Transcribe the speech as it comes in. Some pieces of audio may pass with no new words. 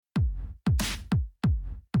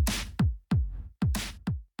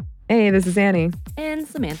Hey, this is Annie. And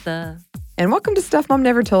Samantha. And welcome to Stuff Mom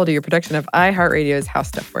Never Told You, a production of iHeartRadio's How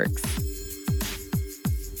Stuff Works.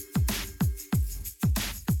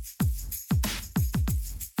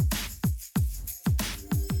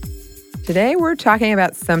 Today, we're talking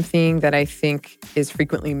about something that I think is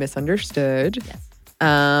frequently misunderstood. Yes.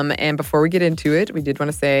 And before we get into it, we did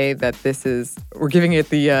want to say that we're giving it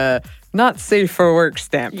the not safe for work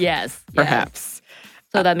stamp. Yes. Perhaps.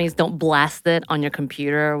 So that means don't blast it on your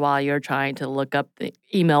computer while you're trying to look up the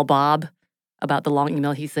email Bob about the long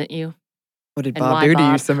email he sent you. What did Bob do to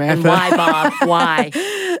you, Samantha? And why, Bob? Why?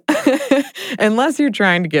 Unless you're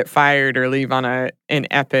trying to get fired or leave on an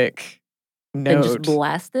epic note. And just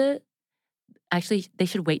blast it? Actually, they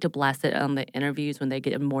should wait to blast it on the interviews when they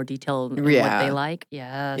get more detail on what they like.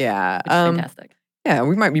 Yeah. Yeah. It's fantastic. Yeah,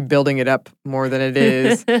 we might be building it up more than it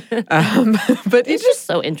is. But it's just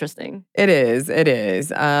so interesting. It is.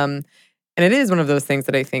 And it is one of those things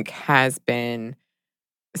that I think has been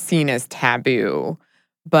seen as taboo.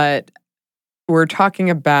 But we're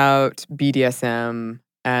talking about BDSM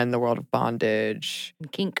and the world of bondage.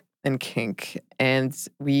 And kink. And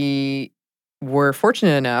we were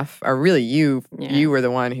fortunate enough, or really you were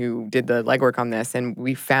the one who did the legwork on this, and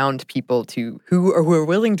we found people who were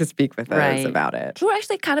willing to speak with us about it. Who were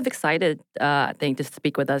actually kind of excited, I think, to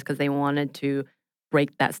speak with us because they wanted to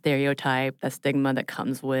break that stereotype, that stigma that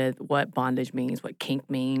comes with what bondage means, what kink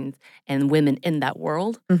means, and women in that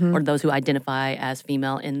world, or those who identify as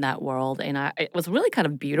female in that world. And it was really kind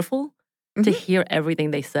of beautiful to hear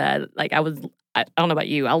everything they said. Like I don't know about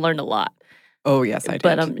you, I learned a lot. Oh, yes, I did.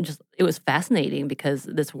 But it was fascinating because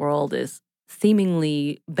this world is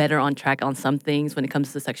seemingly better on track on some things when it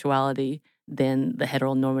comes to sexuality than the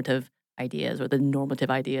heteronormative ideas or the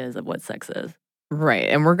normative ideas of what sex is. Right.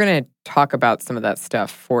 And we're going to talk about some of that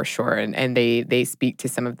stuff for sure. And they speak to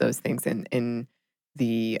some of those things in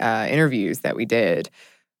the interviews that we did.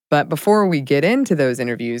 But before we get into those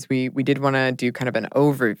interviews, we did want to do kind of an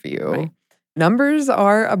overview. Right. Numbers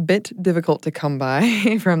are a bit difficult to come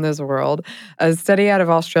by from this world. A study out of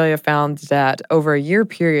Australia found that over a year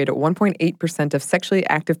period, 1.8% of sexually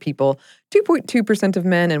active people, 2.2% of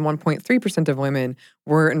men, and 1.3% of women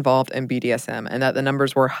were involved in BDSM, and that the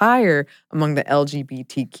numbers were higher among the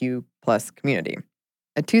LGBTQ plus community.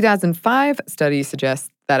 A 2005 study suggests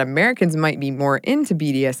that Americans might be more into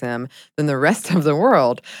BDSM than the rest of the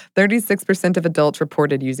world. 36% of adults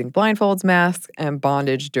reported using blindfolds, masks, and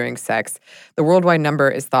bondage during sex. The worldwide number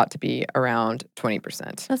is thought to be around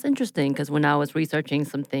 20%. That's interesting because when I was researching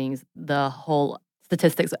some things, the whole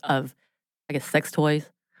statistics of, I guess, sex toys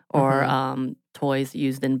or toys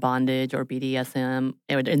used in bondage or BDSM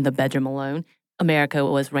in the bedroom alone, America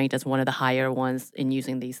was ranked as one of the higher ones in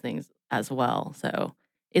using these things as well. So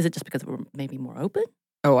is it just because we're maybe more open?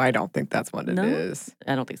 Oh, I don't think that's what it is.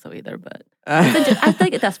 I don't think so either, but I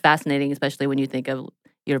think that's fascinating, especially when you think of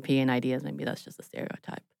European ideas. Maybe that's just a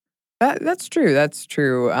stereotype. That's true. That's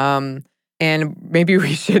true. And maybe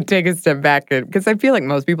we should take a step back because I feel like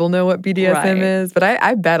most people know what BDSM is, but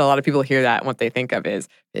I bet a lot of people hear that and what they think of is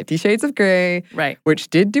 50 Shades of Grey, which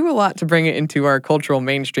did do a lot to bring it into our cultural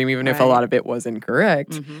mainstream, even if a lot of it was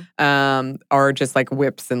incorrect, or just like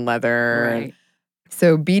whips and leather.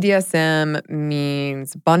 So BDSM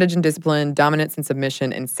means bondage and discipline, dominance and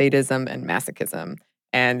submission, and sadism and masochism.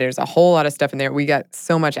 And there's a whole lot of stuff in there. We got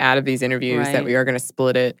so much out of these interviews that we are going to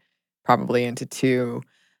split it probably into two.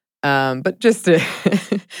 But just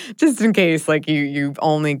in case, like you've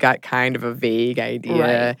only got kind of a vague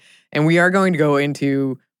idea. And we are going to go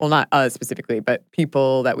into, well, not us specifically, but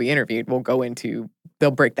people that we interviewed will go into, they'll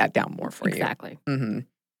break that down more for you. Exactly.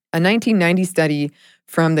 A 1990 study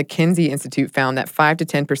from the Kinsey Institute found that 5 to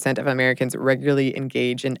 10% of Americans regularly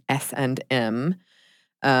engage in S&M,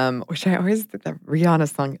 which I always think that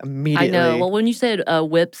Rihanna song immediately. I know. Well, when you said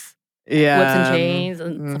whips and chains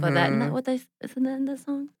and stuff like that, isn't that isn't that in that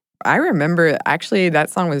song? I remember, actually, that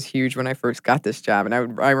song was huge when I first got this job, and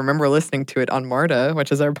I remember listening to it on MARTA,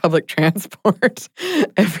 which is our public transport,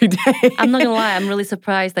 every day. I'm not going to lie. I'm really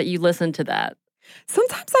surprised that you listened to that.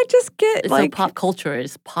 Sometimes I just get it's like... so pop culture.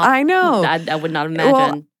 It's pop. I know. I would not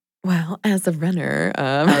imagine. Well, as a runner...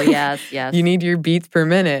 yes. You need your beats per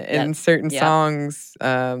minute, and certain songs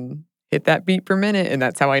hit that beat per minute, and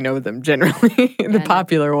that's how I know them generally, the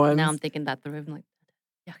popular ones. Now I'm thinking that through. I'm like,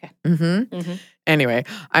 okay. Anyway,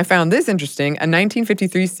 I found this interesting. A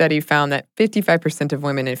 1953 study found that 55% of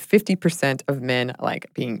women and 50% of men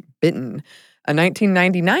like being bitten. A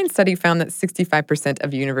 1999 study found that 65%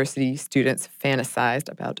 of university students fantasized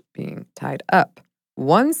about being tied up.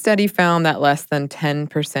 One study found that less than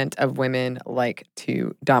 10% of women like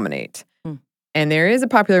to dominate. And there is a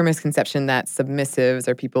popular misconception that submissives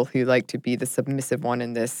are people who like to be the submissive one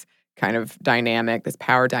in this kind of dynamic, this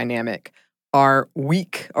power dynamic, are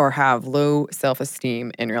weak or have low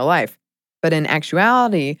self-esteem in real life. But in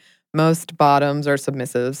actuality, most bottoms or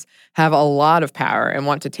submissives have a lot of power and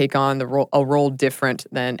want to take on a role different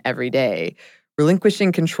than every day.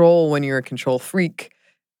 Relinquishing control when you're a control freak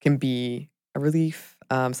can be a relief,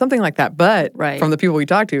 something like that. But from the people we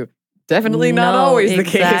talk to, definitely not always the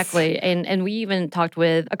case. Exactly. And we even talked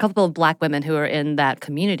with a couple of Black women who are in that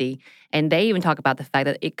community, and they even talk about the fact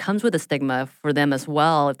that it comes with a stigma for them as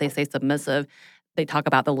well. If they say submissive, they talk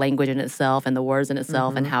about the language in itself and the words in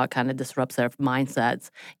itself and how it kind of disrupts their mindsets,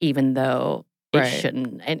 even though it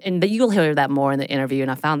shouldn't. And you'll hear that more in the interview,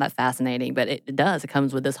 and I found that fascinating. But it does. It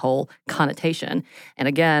comes with this whole connotation. And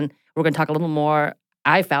again, we're going to talk a little more.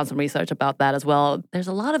 I found some research about that as well. There's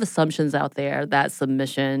a lot of assumptions out there that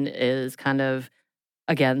submission is kind of,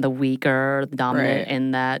 again, the weaker, the dominant,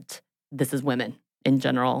 and that this is women in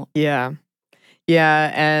general. Yeah.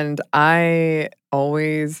 Yeah, and I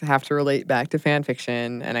always have to relate back to fan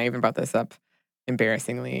fiction, and I even brought this up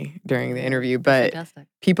embarrassingly during the interview, but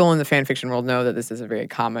people in the fan fiction world know that this is a very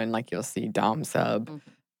common, like you'll see dom sub,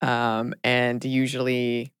 and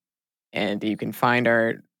usually, and you can find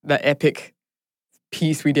the epic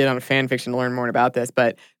piece we did on fan fiction to learn more about this,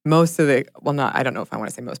 but most of I don't know if I want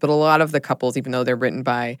to say most, but a lot of the couples, even though they're written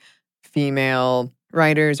by female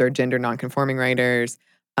writers or gender nonconforming writers,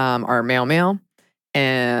 are male.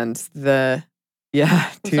 And male?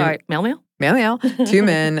 Male, two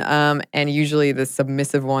men. And usually the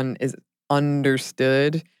submissive one is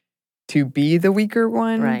understood to be the weaker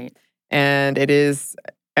one. Right. And it is,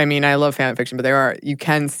 I mean, I love fan fiction, but you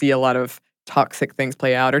can see a lot of toxic things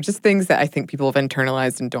play out or just things that I think people have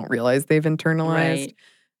internalized and don't realize they've internalized. Right.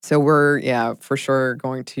 So we're, for sure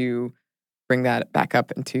going to bring that back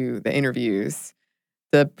up into the interviews.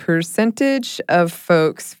 The percentage of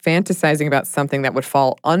folks fantasizing about something that would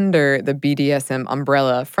fall under the BDSM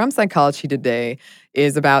umbrella from Psychology Today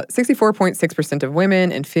is about 64.6% of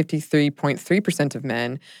women and 53.3% of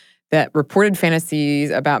men that reported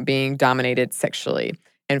fantasies about being dominated sexually.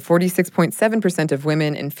 And 46.7% of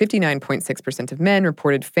women and 59.6% of men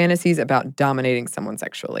reported fantasies about dominating someone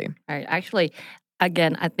sexually. All right. Actually,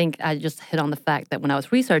 again, I think I just hit on the fact that when I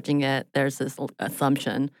was researching it, there's this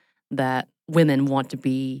assumption that women want to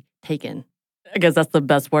be taken. I guess that's the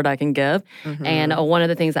best word I can give. And one of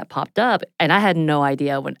the things that popped up, and I had no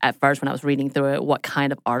idea at first when I was reading through it what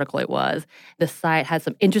kind of article it was. The site had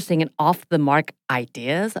some interesting and off-the-mark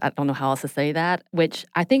ideas. I don't know how else to say that, which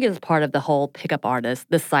I think is part of the whole pickup artist.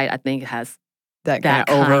 This site, I think, has that kind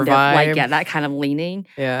of over vibe. That kind of leaning.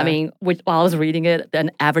 Yeah. I mean, while I was reading it,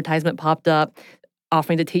 an advertisement popped up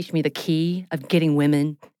offering to teach me the key of getting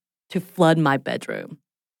women to flood my bedroom.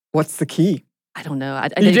 What's the key? I don't know. I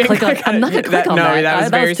didn't click on it. I'm not going to click on that. No, that was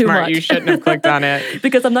very smart. You shouldn't have clicked on it.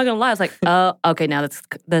 Because I'm not going to lie. I was like, oh, okay, now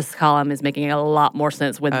this column is making a lot more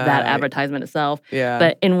sense with that advertisement itself. Yeah.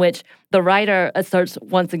 But in which the writer asserts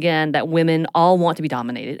once again that women all want to be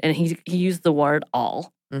dominated. And he used the word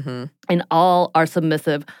all. And all are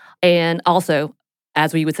submissive. And also,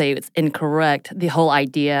 as we would say, it's incorrect. The whole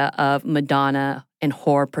idea of Madonna and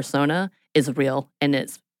whore persona is real. And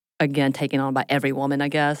it's again, taken on by every woman, I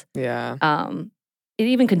guess. Yeah. It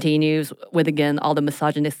even continues with, again, all the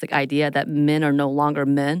misogynistic idea that men are no longer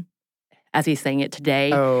men, as he's saying it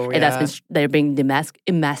today. Oh, and they're being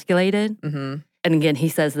emasculated. And again, he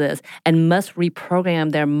says this, and must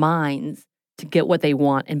reprogram their minds to get what they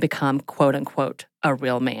want and become, quote unquote, a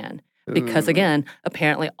real man. Because again,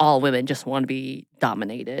 apparently all women just want to be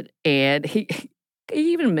dominated. And he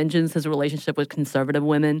even mentions his relationship with conservative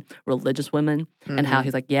women, religious women, and how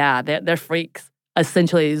he's like, yeah, they're freaks,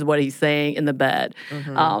 essentially is what he's saying in the bed.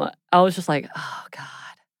 I was just like, oh, God,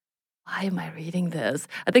 why am I reading this?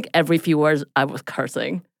 I think every few words I was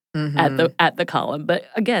cursing at the column. But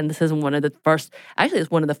again, this is one of the first, actually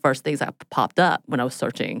it's one of the first things that popped up when I was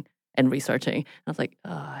searching and researching. I was like,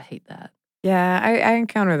 oh, I hate that. Yeah, I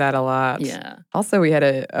encounter that a lot. Yeah. Also, we had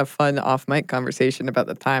a fun off-mic conversation about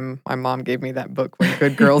the time my mom gave me that book, When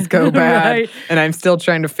Good Girls Go Bad, and I'm still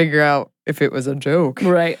trying to figure out if it was a joke.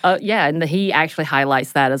 Right. Yeah, and he actually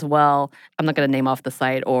highlights that as well. I'm not going to name off the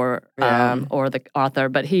site or the author,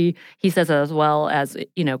 but he says it as well as,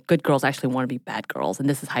 good girls actually want to be bad girls, and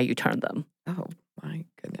this is how you turn them. Oh, my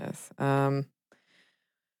goodness.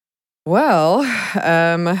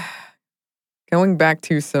 Going back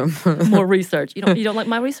to some more research. You don't like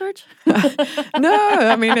my research? No,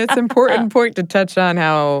 I mean it's an important point to touch on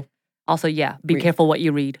how. Also, yeah, be careful what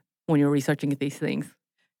you read when you're researching these things.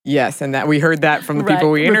 Yes, and that we heard that from the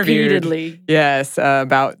people we interviewed. Repeatedly. Yes,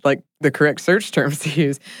 about like the correct search terms to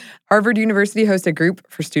use. Harvard University hosts a group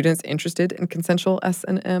for students interested in consensual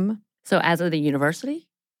S&M. So as of the university?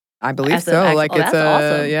 I believe As so. Like it's that's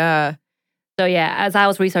awesome. yeah. So yeah, as I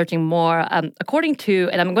was researching more, according to,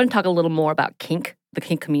 and I'm going to talk a little more about kink, the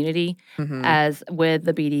kink community, as with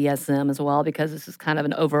the BDSM as well, because this is kind of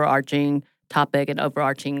an overarching topic and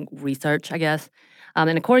overarching research, I guess.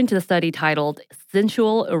 And according to the study titled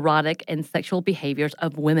 "Sensual, Erotic, and Sexual Behaviors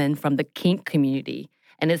of Women from the Kink Community,"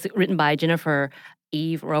 and it's written by Jennifer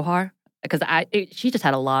Eve Rohar, because she just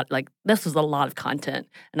had a lot, like this was a lot of content,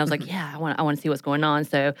 and I was like, yeah, I want to see what's going on.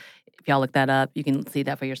 So if y'all look that up, you can see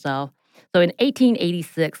that for yourself. So in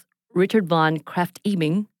 1886, Richard von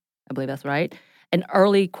Krafft-Ebing, I believe that's right, an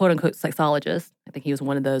early quote-unquote sexologist, I think he was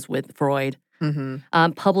one of those with Freud,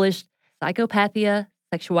 published Psychopathia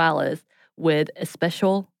Sexualis with a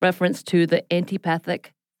special reference to the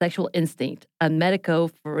antipathic sexual instinct, a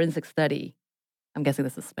medico-forensic study. I'm guessing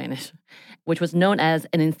this is Spanish, which was known as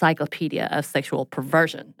an encyclopedia of sexual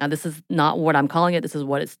perversion. Now, this is not what I'm calling it. This is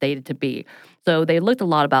what it's stated to be. So they looked a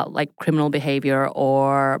lot about like criminal behavior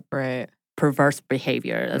or perverse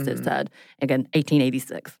behavior, as it said. Again,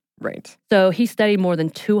 1886. Right. So he studied more than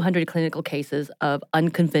 200 clinical cases of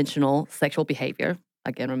unconventional sexual behavior.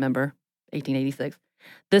 Again, remember, 1886.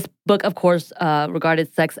 This book, of course,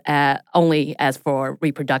 regarded sex only as for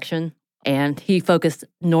reproduction. And he focused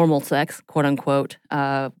normal sex, quote unquote,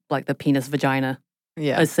 like the penis vagina,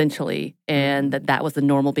 essentially. And that was the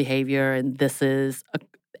normal behavior. And this is,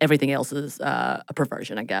 everything else is a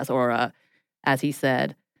perversion, I guess. Or, as he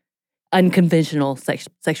said, unconventional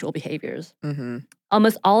sexual behaviors.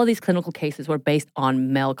 Almost all of these clinical cases were based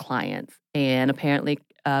on male clients. And apparently,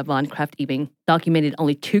 von Krafft-Ebing documented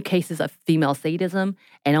only 2 cases of female sadism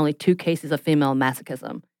and only 2 cases of female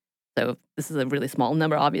masochism. So this is a really small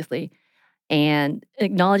number, obviously. And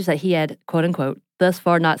acknowledged that he had, quote unquote, thus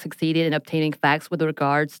far not succeeded in obtaining facts with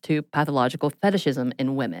regards to pathological fetishism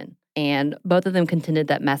in women. And both of them contended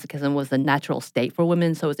that masochism was the natural state for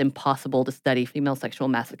women, so it's impossible to study female sexual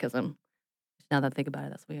masochism. Now that I think about it,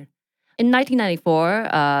 that's weird. In 1994,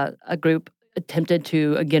 a group attempted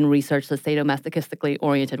to, again, research the sadomasochistically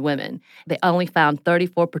oriented women. They only found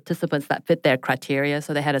 34 participants that fit their criteria,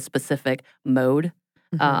 so they had a specific mode.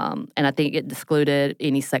 And I think it excluded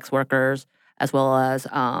any sex workers, as well as,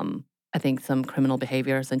 I think, some criminal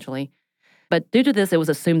behavior, essentially. But due to this, it was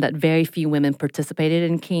assumed that very few women participated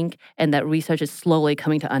in kink, and that research is slowly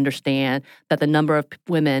coming to understand that the number of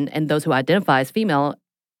women and those who identify as female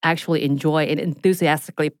actually enjoy and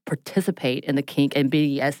enthusiastically participate in the kink and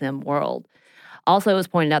BDSM world. Also, it was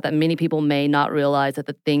pointed out that many people may not realize that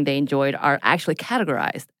the thing they enjoyed are actually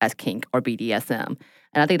categorized as kink or BDSM.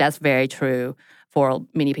 And I think that's very true for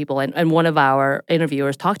many people. And one of our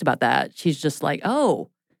interviewers talked about that. She's just like, oh,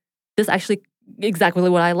 this actually exactly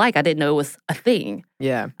what I like. I didn't know it was a thing.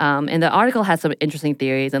 Yeah. And the article has some interesting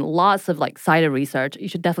theories and lots of like cited research. You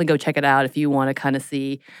should definitely go check it out if you want to kind of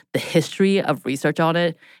see the history of research on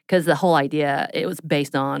it. Because the whole idea, it was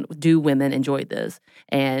based on, do women enjoy this?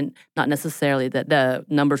 And not necessarily that the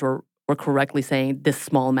numbers were correctly saying this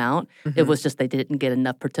small amount. It was just they didn't get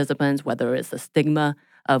enough participants, whether it's the stigma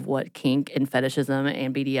of what kink and fetishism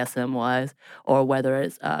and BDSM was, or whether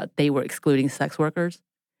it's they were excluding sex workers.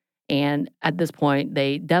 And at this point,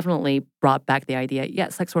 they definitely brought back the idea, yeah,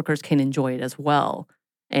 sex workers can enjoy it as well.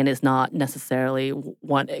 And it's not necessarily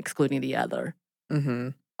one excluding the other.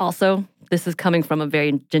 Also, this is coming from a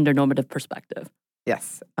very gender normative perspective.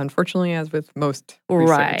 Yes. Unfortunately, as with most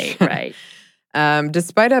research. Right.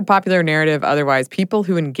 Despite a popular narrative otherwise, people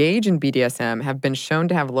who engage in BDSM have been shown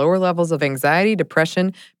to have lower levels of anxiety,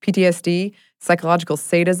 depression, PTSD, psychological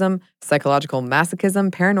sadism, psychological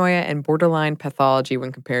masochism, paranoia, and borderline pathology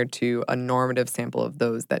when compared to a normative sample of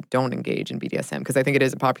those that don't engage in BDSM. Because I think it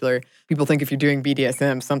is a popular, people think if you're doing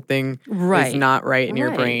BDSM, something is not right in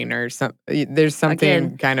your brain, or there's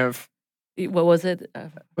something kind of... What was it?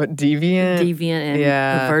 What, deviant? Deviant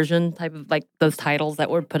and perversion type of, like those titles that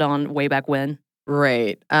were put on way back when.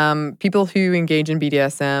 Right. People who engage in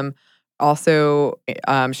BDSM also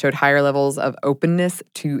showed higher levels of openness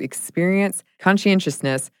to experience,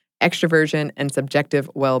 conscientiousness, extroversion, and subjective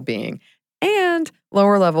well-being, and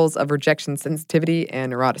lower levels of rejection sensitivity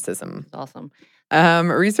and neuroticism. That's awesome.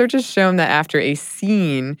 Research has shown that after a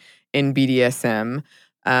scene in BDSM,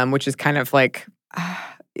 which is kind of like...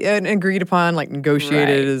 and agreed upon, like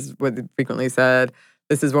negotiated is what they frequently said.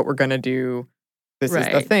 This is what we're going to do. This is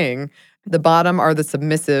the thing. The bottom are the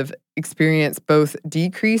submissive experience both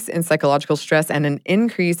decrease in psychological stress and an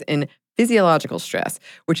increase in physiological stress,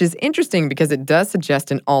 which is interesting because it does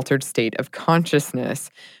suggest an altered state of consciousness.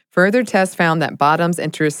 Further tests found that bottoms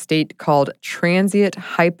enter a state called transient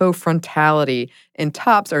hypofrontality, and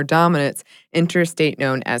tops or dominants enter a state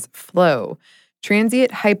known as flow.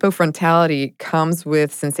 Transient hypofrontality comes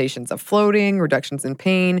with sensations of floating, reductions in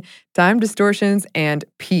pain, time distortions, and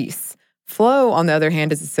peace. Flow, on the other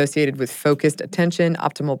hand, is associated with focused attention,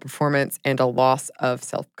 optimal performance, and a loss of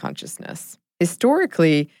self-consciousness.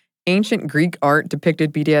 Historically, ancient Greek art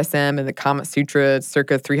depicted BDSM, and the Kama Sutra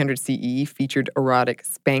circa 300 CE featured erotic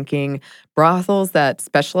spanking. Brothels that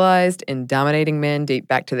specialized in dominating men date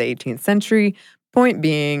back to the 18th century. Point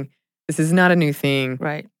being, this is not a new thing.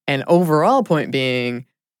 Right. And overall point being,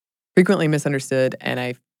 frequently misunderstood, and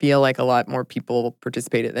I feel like a lot more people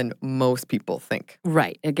participated than most people think.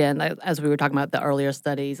 Right. Again, as we were talking about the earlier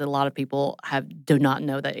studies, a lot of people do not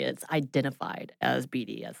know that it's identified as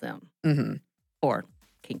BDSM or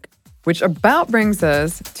kink. Which about brings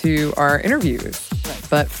us to our interviews. Right.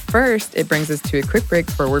 But first, it brings us to a quick break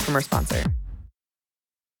for a word from our sponsor.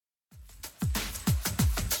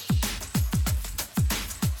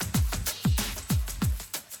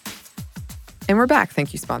 And we're back.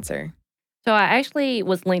 Thank you, sponsor. So I actually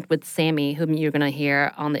was linked with Sammy, whom you're going to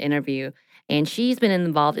hear on the interview. And she's been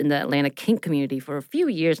involved in the Atlanta kink community for a few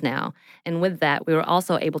years now. And with that, we were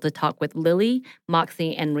also able to talk with Lily,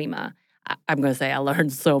 Moxie, and Rima. I'm going to say I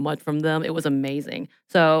learned so much from them. It was amazing.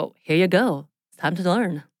 So here you go. It's time to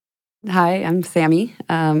learn. Hi, I'm Sammy.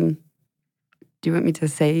 Do you want me to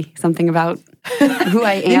say something about who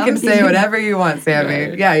I am? You can say whatever you want,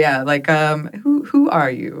 Sammy. Right. Yeah. Like, who are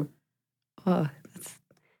you? Oh, that's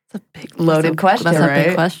a big loaded question. That's a big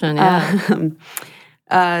right? question,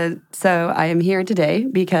 yeah. So I am here today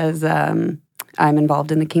because I'm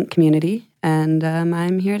involved in the kink community, and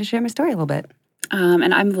I'm here to share my story a little bit.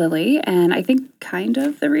 And I'm Lily, and I think kind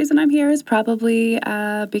of the reason I'm here is probably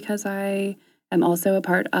because I am also a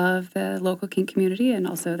part of the local kink community and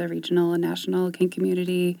also the regional and national kink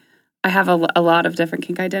community. I have a lot of different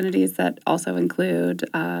kink identities that also include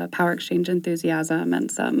power exchange enthusiasm and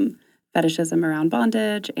some fetishism around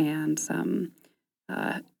bondage and some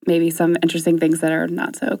maybe some interesting things that are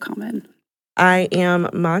not so common. I am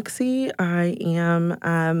Moxie. I am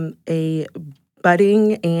a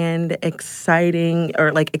budding and excited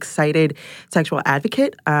sexual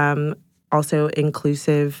advocate. Also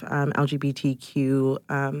inclusive LGBTQ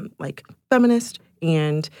feminist,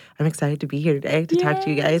 and I'm excited to be here today to talk to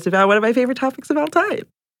you guys about one of my favorite topics of all time.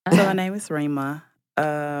 So my name is Rima.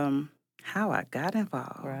 How I got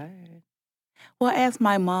involved. Right. Well, as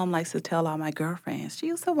my mom likes to tell all my girlfriends, she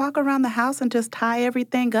used to walk around the house and just tie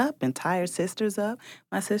everything up and tie her sisters up.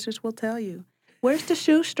 My sisters will tell you, where's the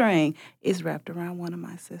shoestring? It's wrapped around one of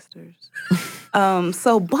my sisters.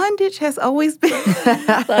 So bondage has always been...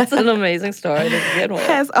 That's an amazing story. That's a good one.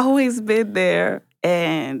 Has always been there.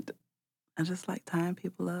 And I just like tying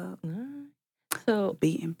people up. So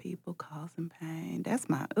beating people, causing pain. That's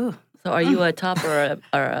my, ugh. So are you a top or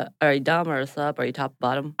a dom or a sub? Are you top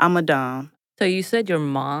bottom? I'm a dom. So you said your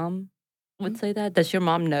mom would say that? Does your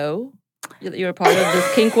mom know that you're a part of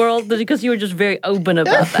this kink world? Because you were just very open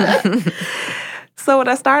about that. So when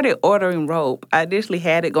I started ordering rope, I initially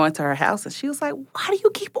had it going to her house, and she was like, why do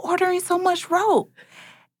you keep ordering so much rope?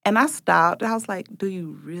 And I stopped. I was like, do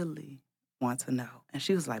you really want to know? And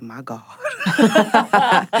she was like, my God.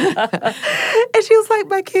 And she was like,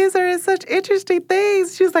 my kids are in such interesting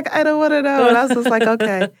things. She was like, I don't want to know. And I was just like,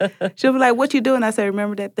 okay. She'll be like, what you doing? I said,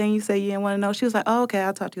 remember that thing you said you didn't want to know? She was like, oh, okay,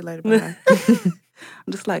 I'll talk to you later. Bye.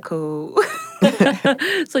 I'm just like, cool.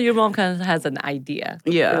 So your mom kind of has an idea.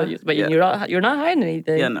 Yeah. But yeah. you're not hiding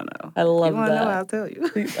anything. Yeah, no. I love you wanna that. know, I'll tell you.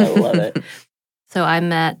 I love it. So I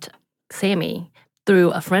met Sammy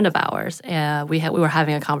through a friend of ours. We were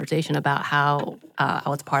having a conversation about how I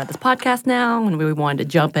was part of this podcast now, and we wanted to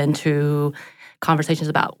jump into conversations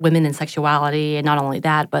about women and sexuality, and not only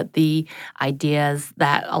that, but the ideas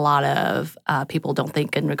that a lot of people don't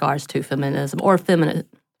think in regards to feminism or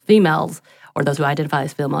females, or those who identify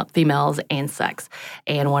as females and sex.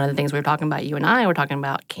 And one of the things we were talking about, you and I were talking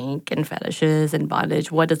about kink and fetishes and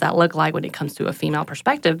bondage. What does that look like when it comes to a female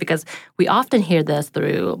perspective? Because we often hear this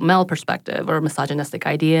through male perspective or misogynistic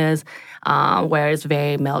ideas, where it's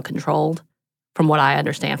very male-controlled, from what I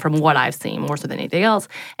understand, from what I've seen, more so than anything else.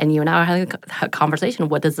 And you and I are having a conversation.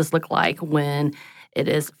 What does this look like when it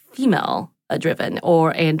is female-driven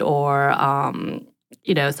or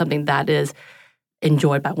something that is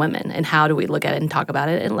enjoyed by women, and how do we look at it and talk about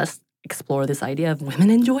it? And let's explore this idea of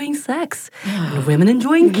women enjoying sex and women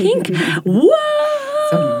enjoying kink. Whoa!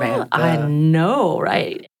 Samantha. I know,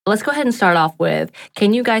 right? Let's go ahead and start off with,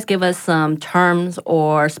 can you guys give us some terms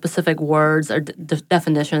or specific words or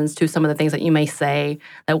definitions to some of the things that you may say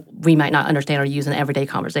that we might not understand or use in everyday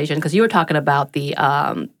conversation? Because you were talking about the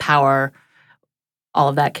power, all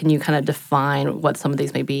of that. Can you kind of define what some of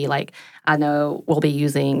these may be? Like, I know we'll be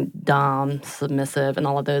using dom, submissive, and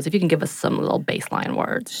all of those. If you can give us some little baseline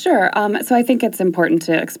words. Sure. So I think it's important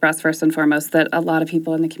to express first and foremost that a lot of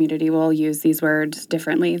people in the community will use these words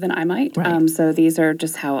differently than I might. Right. So these are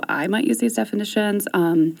just how I might use these definitions.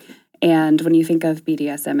 And when you think of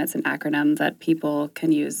BDSM, it's an acronym that people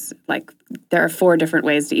can use. Like, there are 4 different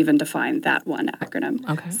ways to even define that one acronym.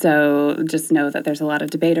 Okay. So just know that there's a lot of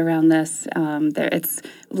debate around this. It's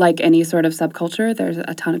like any sort of subculture. There's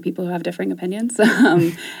a ton of people who have differing opinions.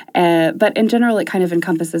 But in general, it kind of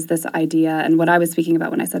encompasses this idea. And what I was speaking about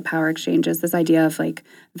when I said power exchange is this idea of like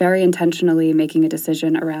very intentionally making a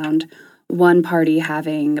decision around one party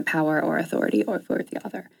having power or authority over the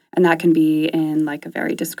other. And that can be in like a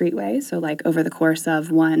very discrete way. So like over the course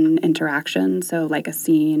of one interaction, so like a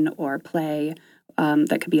scene or play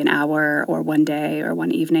that could be an hour or one day or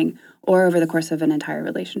one evening, or over the course of an entire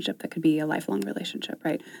relationship that could be a lifelong relationship,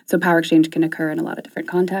 right? So power exchange can occur in a lot of different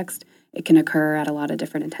contexts. It can occur at a lot of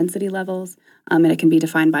different intensity levels, and it can be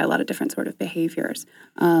defined by a lot of different sort of behaviors.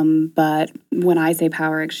 But when I say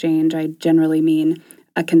power exchange, I generally mean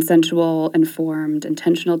a consensual, informed,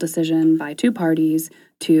 intentional decision by 2 parties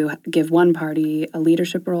to give one party a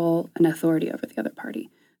leadership role and authority over the other party.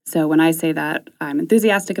 So when I say that I'm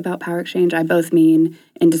enthusiastic about power exchange, I both mean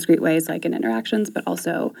in discrete ways like in interactions, but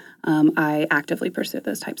also I actively pursue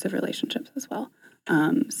those types of relationships as well.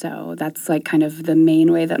 So that's like kind of the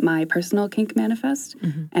main way that my personal kink manifests.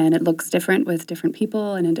 And it looks different with different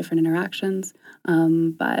people and in different interactions.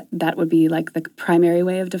 But that would be like the primary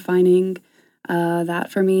way of defining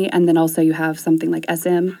that for me. And then also you have something like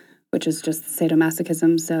SM, which is just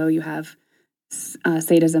sadomasochism. So you have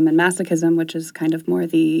sadism and masochism, which is kind of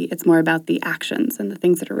it's more about the actions and the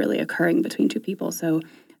things that are really occurring between 2 people. So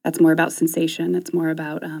that's more about sensation. It's more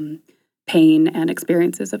about pain and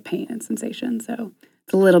experiences of pain and sensation. So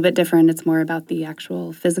it's a little bit different. It's more about the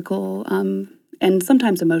actual physical and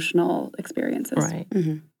sometimes emotional experiences. Right.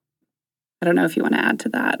 I don't know if you want to add to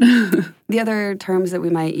that. The other terms that we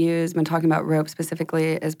might use when talking about rope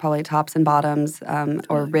specifically is probably tops and bottoms,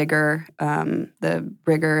 or rigger. The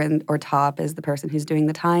rigger or top is the person who's doing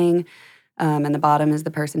the tying, and the bottom is the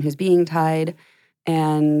person who's being tied.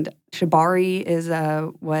 And shibari is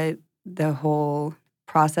what the whole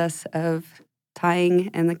process of tying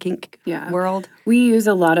in the kink world. We use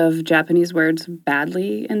a lot of Japanese words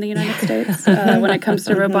badly in the United States. When it comes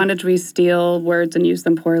to rope bondage, we steal words and use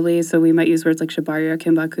them poorly. So we might use words like shibari or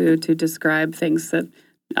kimbaku to describe things that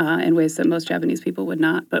in ways that most Japanese people would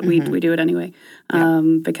not, but we do it anyway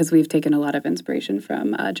because we've taken a lot of inspiration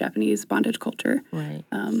from Japanese bondage culture. Right.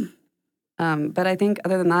 But I think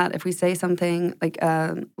other than that, if we say something like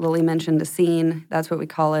Lily mentioned a scene, that's what we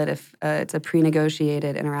call it if it's a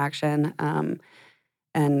pre-negotiated interaction.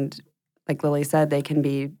 And like Lily said, they can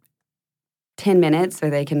be 10 minutes or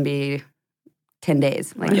they can be 10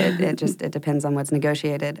 days. Like it depends on what's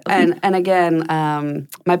negotiated. And again,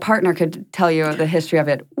 my partner could tell you the history of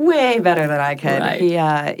it way better than I could.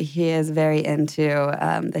 Right. He is very into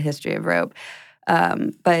the history of rope.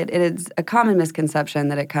 But it is a common misconception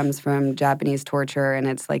that it comes from Japanese torture and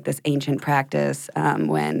it's like this ancient practice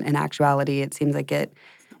when in actuality it seems like it,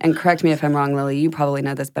 and correct me if I'm wrong, Lily, you probably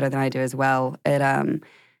know this better than I do as well. It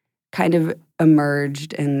kind of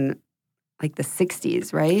emerged in like the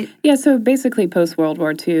 60s, right? Yeah, so basically post-World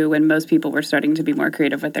War II, when most people were starting to be more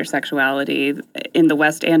creative with their sexuality in the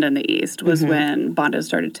West and in the East, was when bondage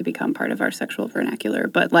started to become part of our sexual vernacular.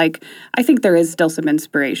 But, like, I think there is still some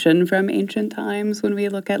inspiration from ancient times when we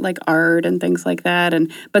look at, like, art and things like that.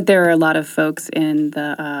 But there are a lot of folks in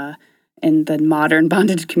the modern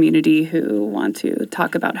bondage community who want to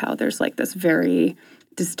talk about how there's, like, this very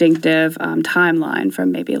distinctive timeline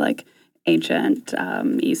from maybe, like, ancient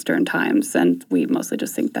Eastern times, and we mostly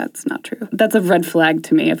just think that's not true. That's a red flag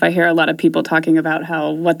to me if I hear a lot of people talking about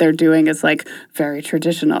how what they're doing is like very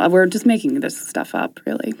traditional. We're just making this stuff up,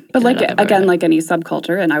 really. But like again, like any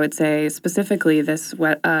subculture, and I would say specifically this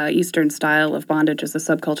Eastern style of bondage is a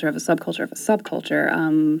subculture of a subculture of a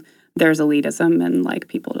subculture. There's elitism and like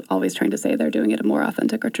people always trying to say they're doing it a more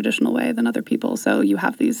authentic or traditional way than other people. So you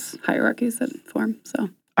have these hierarchies that form.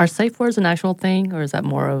 So. Are safe words an actual thing, or is that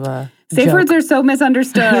more of a safe joke? words are so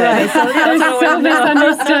misunderstood. They're so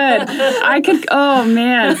misunderstood. Oh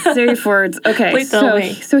man, safe words. Okay, Please tell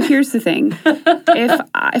me. So here's the thing: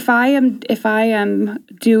 if I am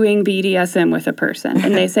doing BDSM with a person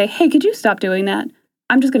and they say, "Hey, could you stop doing that?"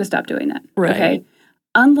 I'm just going to stop doing that. Right. Okay.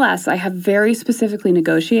 unless I have very specifically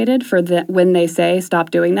negotiated for when they say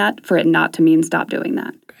stop doing that, for it not to mean stop doing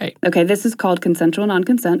that. Right. Okay, this is called consensual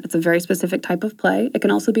non-consent. It's a very specific type of play. It can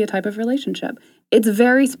also be a type of relationship. It's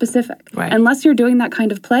very specific. Right. Unless you're doing that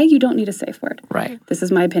kind of play, you don't need a safe word. Right. This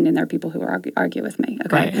is my opinion. There are people who argue with me.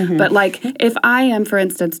 Okay. Right. Mm-hmm. But like, if I am, for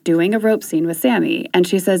instance, doing a rope scene with Sammy, and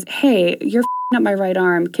she says, "Hey, you're f***ing up my right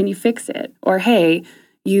arm. Can you fix it?" Or, "Hey,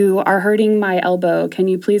 you are hurting my elbow. Can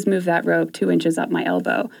you please move that rope 2 inches up my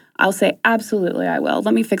elbow?" I'll say, "Absolutely, I will.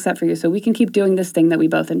 Let me fix that for you so we can keep doing this thing that we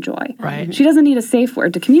both enjoy." Right. She doesn't need a safe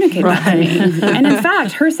word to communicate that to me. And in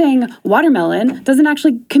fact, her saying watermelon doesn't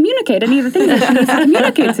actually communicate any of the things that she needs to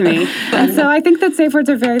communicate to me. And so I think that safe words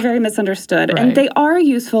are very, very misunderstood. Right. And they are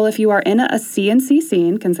useful if you are in a C&C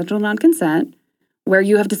scene, consensual non-consent, where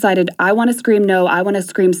you have decided, I want to scream no, I want to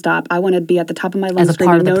scream stop, I want to be at the top of my lungs As a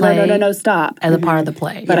part screaming of the no, no, no, play. no, no, stop. As a part of the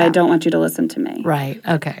play. But I don't want you to listen to me. Right.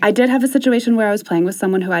 Okay. I did have a situation where I was playing with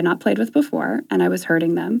someone who I had not played with before, and I was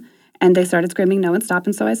hurting them. And they started screaming no and stop,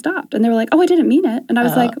 and so I stopped. And they were like, "Oh, I didn't mean it." And I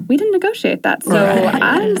was like, "We didn't negotiate that, so Right.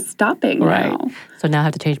 I'm stopping Right. now." So now I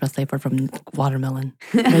have to change my safe word from watermelon.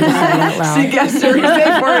 Maybe say it out loud. She gets her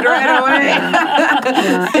safe word right away.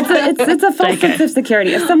 Yeah. It's a false sense of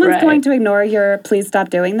security. If someone's Right. going to ignore your "please stop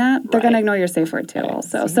doing that," they're going to ignore your safe word too.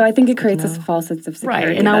 Also, so I think it creates this false sense of security.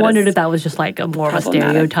 Right. And I that wondered is if that was just like a more of a problematic.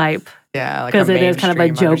 stereotype. Yeah, like Because it is kind of a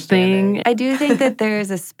mainstream joke understanding. thing. I do think that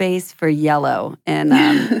there's a space for yellow in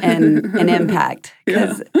impact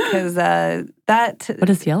because that What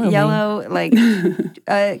does yellow mean? yellow like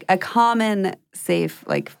a common safe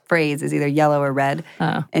like phrase is either yellow or red,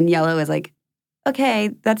 Oh. and yellow is like, okay,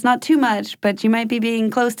 that's not too much, but you might be being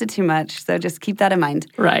close to too much, so just keep that in mind.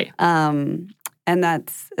 Right. And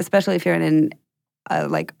that's especially if you're in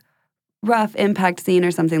like rough impact scene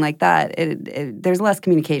or something like that, there's less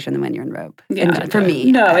communication than when you're in rope. Yeah. And for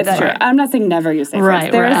me. No, it's that- true. I'm not saying never use safe Right,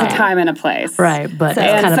 words. There is right. a time and a place. Right. But So-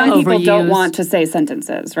 it's And kind some of people don't overused. want to say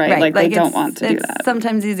sentences, right? Like they don't want to do it's that.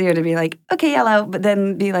 sometimes easier to be like, okay, yellow, but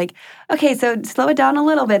then be like, okay, so slow it down a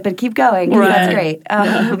little bit, but keep going. 'Cause That's Right.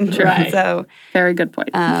 great. Right. So, Very good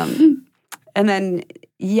point. and then,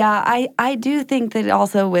 yeah, I do think that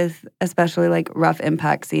also with especially like rough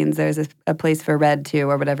impact scenes, there's a place for red too,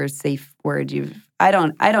 or whatever safe word I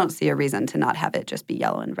don't see a reason to not have it just be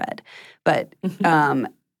yellow and red. But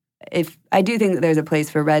if I do think that there's a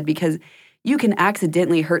place for red because you can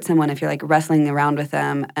accidentally hurt someone if you're like wrestling around with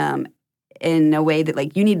them in a way that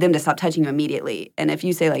like you need them to stop touching you immediately. And if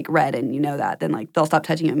you say like red and you know that, then like they'll stop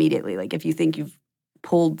touching you immediately. Like if you think you've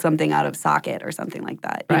pulled something out of socket or something like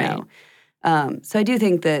that, you Right. know. So I do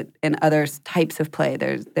think that in other types of play,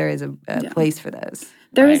 there is a place for those.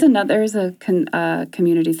 There is a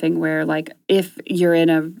community thing where, like, if you're in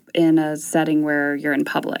a setting where you're in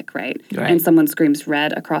public, right, and someone screams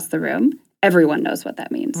red across the room, everyone knows what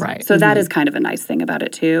that means. Right. So that is kind of a nice thing about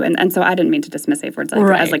it too. And so I didn't mean to dismiss safe words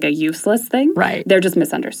as like a useless thing. Right. They're just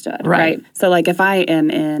misunderstood. Right. So like if I am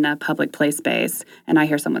in a public play space and I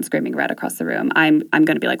hear someone screaming red across the room, I'm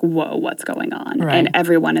going to be like, whoa, what's going on? Right. And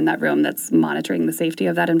everyone in that room that's monitoring the safety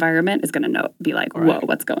of that environment is going to be like, whoa,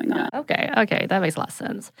 what's going on? Okay. That makes a lot of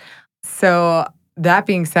sense. So that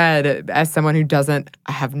being said, as someone who doesn't,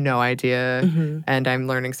 I have no idea, and I'm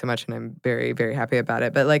learning so much, and I'm very, very happy about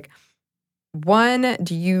it. But like, one,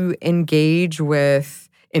 do you engage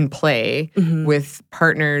in play with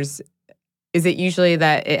partners? Is it usually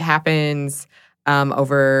that it happens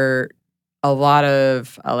over a lot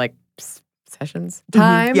of like sessions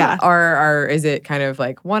time? Yeah. Or is it kind of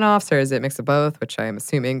like one-offs, or is it a mix of both, which I am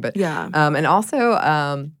assuming? But Yeah. and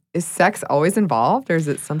also, is sex always involved, or is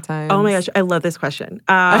it sometimes? Oh my gosh, I love this question.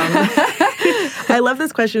 I love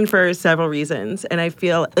this question for several reasons. And I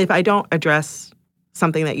feel if I don't address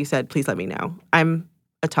something that you said, please let me know. I'm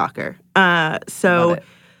a talker. So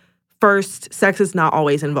first, sex is not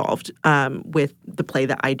always involved with the play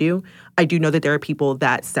that I do. I do know that there are people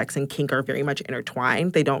that sex and kink are very much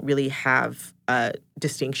intertwined. They don't really have a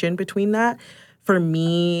distinction between that. For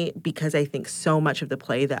me, because I think so much of the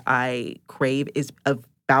play that I crave is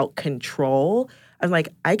about control, I'm like,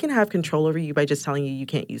 I can have control over you by just telling you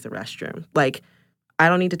can't use the restroom. Like, I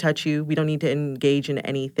don't need to touch you. We don't need to engage in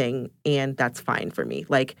anything. And that's fine for me.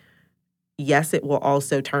 Like, yes, it will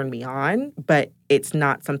also turn me on, but it's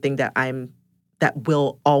not something that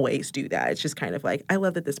will always do that. It's just kind of like, I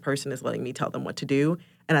love that this person is letting me tell them what to do.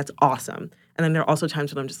 And that's awesome. And then there are also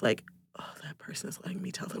times when I'm just like, oh, that person is letting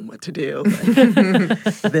me tell them what to do.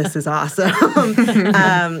 Like, this is awesome.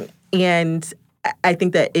 And I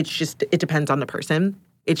think that it depends on the person.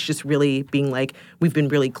 It's just really being like, we've been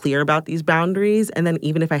really clear about these boundaries. And then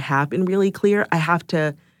even if I have been really clear, I have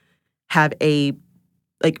to have a,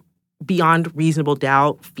 like, beyond reasonable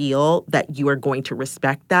doubt feel that you are going to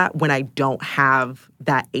respect that when I don't have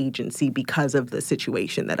that agency because of the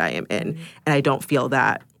situation that I am in. And I don't feel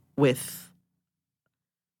that with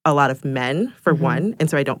a lot of men, for one. And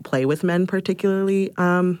so I don't play with men particularly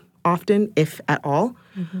often, if at all.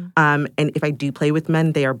 And if I do play with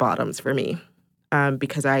men, they are bottoms for me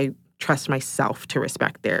because I trust myself to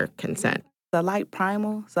respect their consent. I like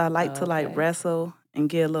primal, so I like to like wrestle and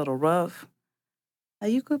get a little rough.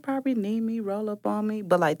 Like, you could probably knee me, roll up on me,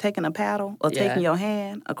 but like taking a paddle or taking your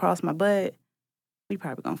hand across my butt, we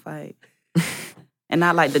probably gonna fight. And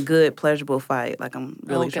not like the good, pleasurable fight, like I'm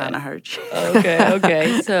really trying to hurt you.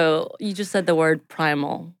 Okay. So you just said the word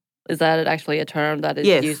primal. Is that actually a term that is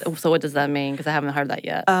used? So what does that mean? Because I haven't heard that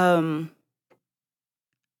yet.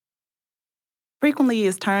 Frequently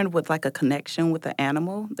is termed with like a connection with the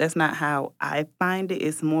animal. That's not how I find it.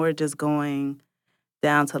 It's more just going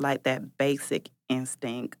down to like that basic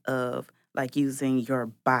instinct of like using your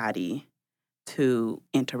body to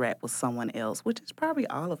interact with someone else, which is probably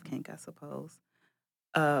all of kink, I suppose.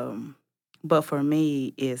 But for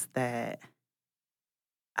me, is that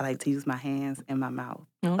I like to use my hands and my mouth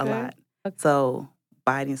a lot. So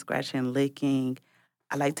biting, scratching, licking.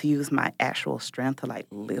 I like to use my actual strength to like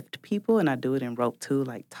lift people, and I do it in rope too,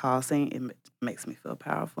 like tossing. It makes me feel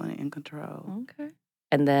powerful and in control. Okay.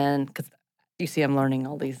 And then, because you see, I'm learning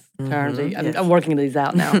all these terms. I'm working these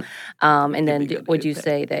out now. And then, would you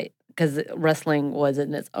say that because wrestling was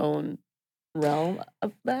in its own realm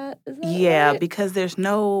of that? Is that right? Because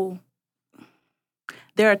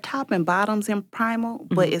there are top and bottoms in primal,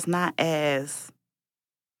 but it's not as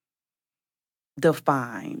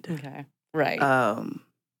defined. Okay. Right.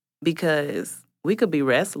 Because we could be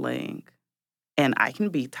wrestling and I can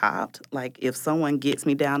be topped. Like if someone gets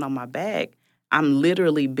me down on my back, I'm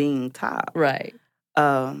literally being topped. Right.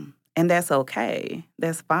 And that's okay.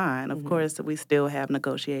 That's fine. Of course, we still have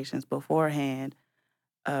negotiations beforehand.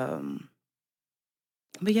 But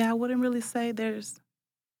yeah, I wouldn't really say there's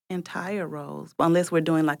entire roles, unless we're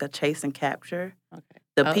doing like a chase and capture. Okay.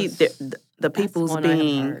 The people's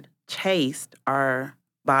being chased are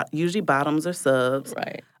usually bottoms or subs.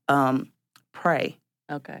 Right. Prey.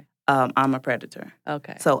 Okay. I'm a predator.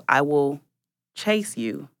 Okay. So I will chase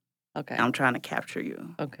you. Okay. I'm trying to capture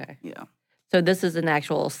you. Okay. Yeah. So this is an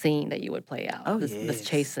actual scene that you would play out. Oh, this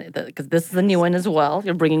chase, because this is a new one as well.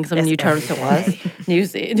 You're bringing some new terms to us. New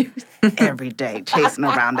scene. Every day, chasing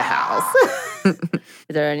around the house. Is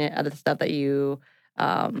there any other stuff that you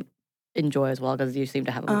enjoy as well? Because you seem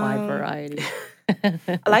to have a wide variety.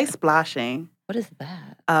 I like splashing. What is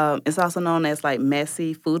that? It's also known as like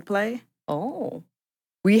messy food play. Oh.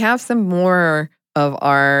 We have some more of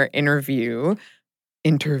our interviews,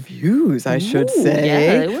 I should say.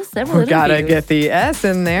 Yeah, it was several interviews. Gotta get the S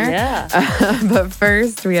in there. Yeah. But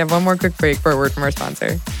first, we have one more quick break for a word from our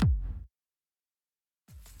sponsor.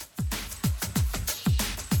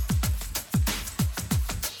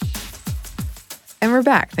 And we're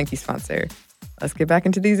back. Thank you, sponsor. Let's get back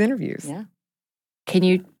into these interviews. Yeah. Can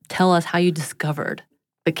you tell us how you discovered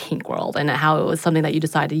the kink world and how it was something that you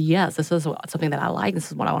decided, yes, this is something that I like,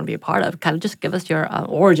 this is what I want to be a part of? Kind of just give us your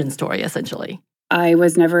origin story, essentially. I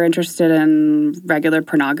was never interested in regular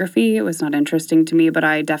pornography. It was not interesting to me, but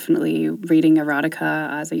I definitely, reading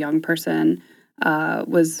erotica as a young person,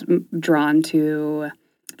 was drawn to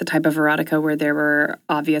the type of erotica where there were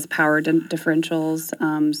obvious power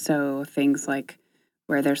differentials. So things like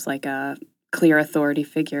where there's like a clear authority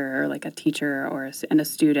figure, or like a teacher and a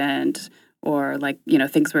student, or like,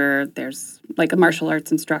 things where there's like a martial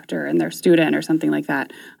arts instructor and their student or something like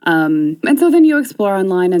that. And so then you explore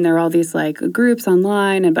online and there are all these like groups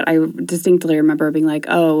online. But I distinctly remember being like,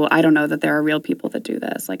 oh, I don't know that there are real people that do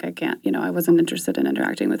this. Like I can't, I wasn't interested in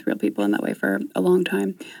interacting with real people in that way for a long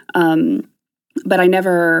time. But I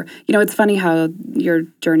never, it's funny how your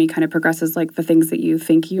journey kind of progresses. Like the things that you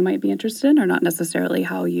think you might be interested in are not necessarily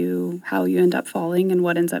how you end up falling and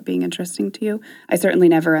what ends up being interesting to you. I certainly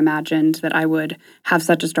never imagined that I would have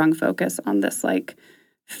such a strong focus on this like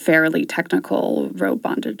fairly technical rope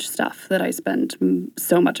bondage stuff that I spend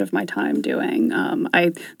so much of my time doing.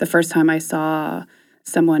 The first time I saw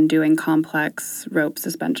someone doing complex rope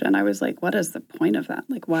suspension, I was like, what is the point of that?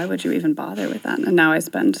 Like, why would you even bother with that? And now it's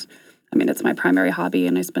my primary hobby,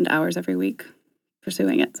 and I spend hours every week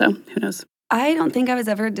pursuing it. So who knows? I don't think I was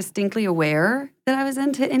ever distinctly aware that I was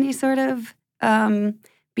into any sort of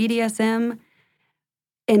BDSM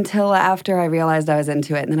until after I realized I was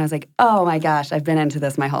into it. And then I was like, oh my gosh, I've been into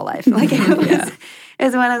this my whole life. Like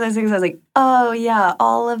it's one of those things I was like, oh yeah,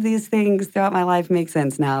 all of these things throughout my life make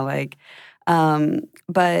sense now. Like,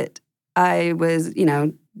 but I was,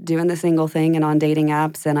 doing the single thing and on dating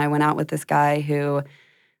apps, and I went out with this guy who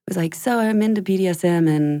was like, so I'm into BDSM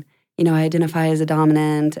and, I identify as a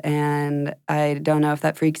dominant and I don't know if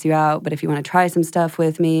that freaks you out, but if you want to try some stuff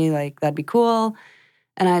with me, like, that'd be cool.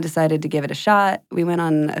 And I decided to give it a shot. We went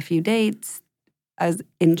on a few dates. I was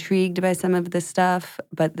intrigued by some of this stuff,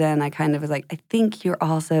 but then I kind of was like, I think you're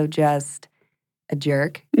also just a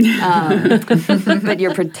jerk. But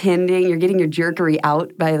you're pretending, you're getting your jerkery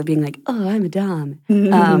out by being like, oh, I'm a dom.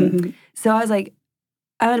 So I was like,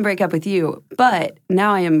 I'm going to break up with you, but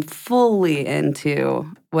now I am fully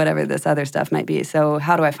into whatever this other stuff might be. So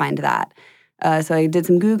how do I find that? So I did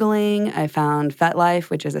some Googling. I found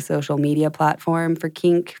FetLife, which is a social media platform for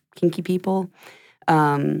kinky people.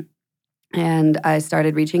 And I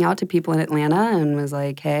started reaching out to people in Atlanta and was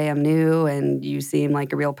like, hey, I'm new and you seem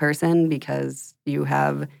like a real person because you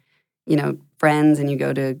have, friends and you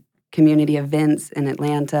go to community events in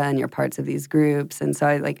Atlanta and you're parts of these groups. And so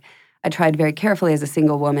I tried very carefully as a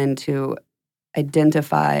single woman to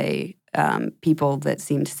identify people that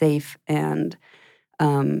seemed safe and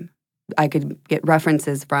I could get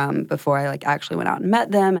references from before I actually went out and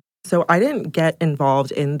met them. So I didn't get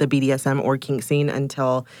involved in the BDSM or kink scene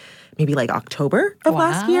until maybe October of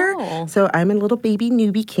last year. So I'm a little baby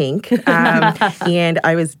newbie kink. And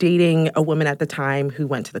I was dating a woman at the time who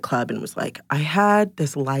went to the club and was like, I had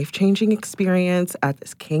this life-changing experience at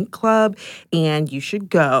this kink club and you should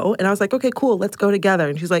go. And I was like, okay, cool, let's go together.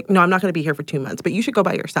 And she's like, no, I'm not going to be here for 2 months, but you should go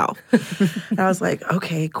by yourself. And I was like,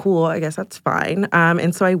 okay, cool, I guess that's fine.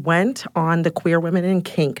 And so I went on the Queer Women in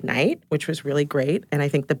Kink night, which was really great. And I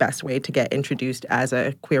think the best way to get introduced as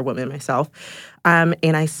a queer woman myself.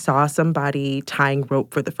 And I saw somebody tying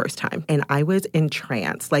rope for the first time. And I was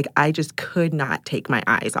entranced. I just could not take my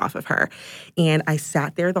eyes off of her. And I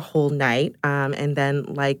sat there the whole night. And then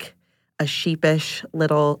a sheepish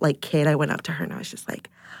little kid, I went up to her and I was just like,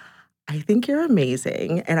 I think you're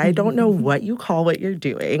amazing. And I don't know what you call what you're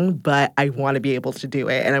doing, but I want to be able to do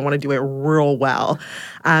it. And I want to do it real well.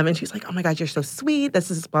 And she's like, oh my God, you're so sweet.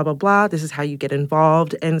 This is blah, blah, blah. This is how you get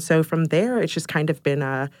involved. And so from there, it's just kind of been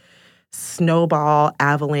a snowball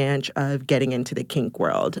avalanche of getting into the kink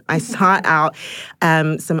world. I sought out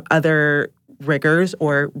some other riggers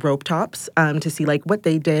or rope tops to see what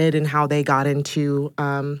they did and how they got into,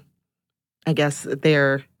 I guess,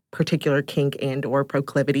 their particular kink and or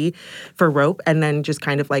proclivity for rope, and then just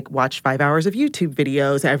kind of watched 5 hours of YouTube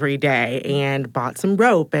videos every day and bought some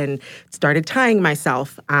rope and started tying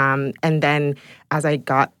myself. And then as I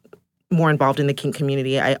got more involved in the kink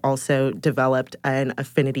community, I also developed an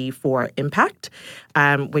affinity for impact,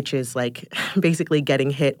 which is basically getting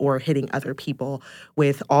hit or hitting other people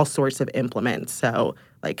with all sorts of implements. So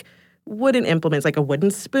wooden implements like a wooden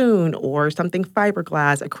spoon or something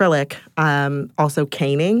fiberglass, acrylic. Also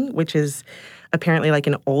caning, which is apparently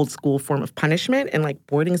an old school form of punishment in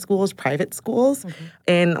boarding schools, private schools. Mm-hmm.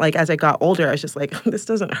 And as I got older, I was just like, this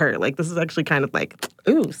doesn't hurt. This is actually kind of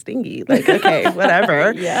ooh, stingy. Okay,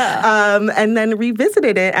 whatever. Yeah. And then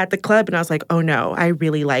revisited it at the club and I was like, oh no, I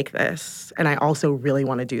really like this. And I also really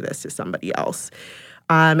want to do this to somebody else.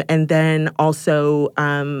 And then also,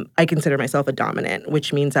 I consider myself a dominant,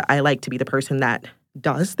 which means that I like to be the person that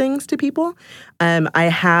does things to people.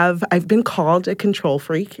 I've been called a control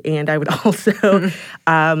freak, and I would also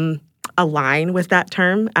align with that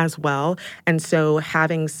term as well. And so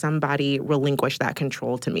having somebody relinquish that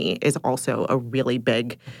control to me is also a really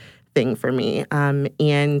big thing for me.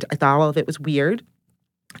 And I thought all of it was weird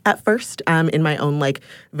at first, in my own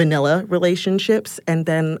vanilla relationships. And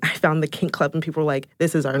then I found the kink club and people were like,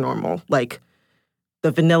 this is our normal.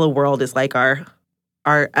 The vanilla world is our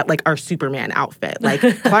Superman outfit.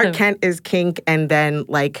 Clark Kent is kink and then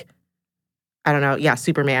I don't know, yeah,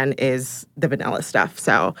 Superman is the vanilla stuff.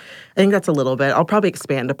 So I think that's a little bit. I'll probably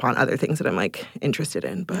expand upon other things that I'm interested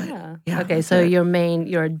in. But yeah. Okay, so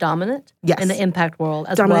you're a dominant in the impact world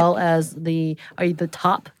as well as are you the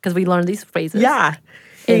top? Because we learned these phrases. Yeah.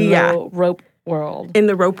 In the rope world. In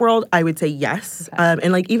the rope world, I would say yes. Okay.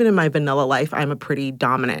 And even in my vanilla life, I'm a pretty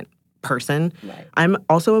dominant person. Right. I'm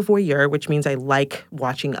also a voyeur, which means I like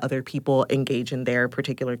watching other people engage in their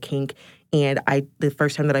particular kink. And the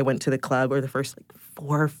first time that I went to the club, or the first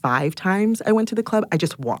 4 or 5 times I went to the club, I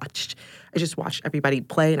just watched everybody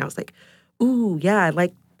play, and I was like, ooh, yeah, I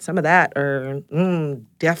like some of that, or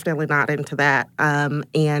definitely not into that.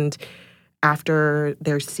 And after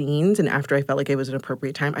their scenes and after I felt like it was an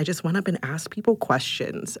appropriate time, I just went up and asked people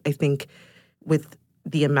questions. I think with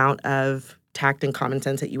the amount of tact and common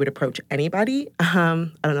sense that you would approach anybody. I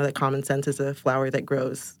don't know that common sense is a flower that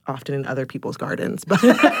grows often in other people's gardens. But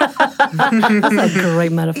That's a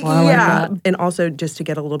great metaphor. I like that. And also, just to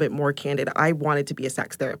get a little bit more candid, I wanted to be a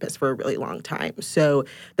sex therapist for a really long time. So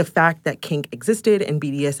the fact that kink existed and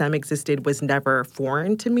BDSM existed was never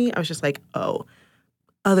foreign to me. I was just like, oh,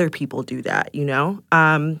 other people do that, you know?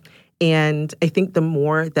 And I think the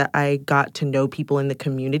more that I got to know people in the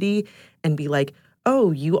community and be like,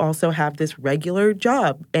 oh, you also have this regular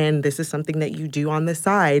job and this is something that you do on the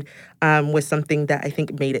side, was something that I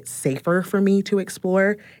think made it safer for me to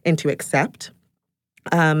explore and to accept.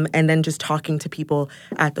 And then just talking to people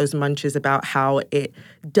at those munches about how it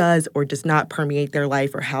does or does not permeate their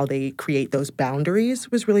life or how they create those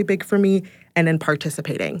boundaries was really big for me. And then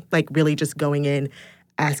participating, like really just going in,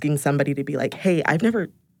 asking somebody to be like, hey, I've never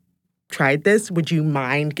tried this. Would you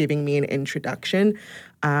mind giving me an introduction?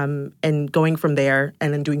 And going from there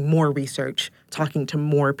and then doing more research, talking to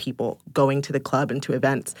more people, going to the club and to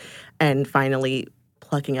events, and finally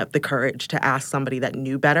plucking up the courage to ask somebody that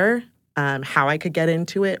knew better how I could get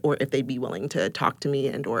into it or if they'd be willing to talk to me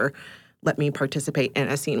and or let me participate in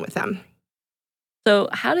a scene with them. So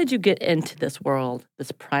how did you get into this world,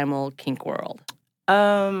 this primal kink world?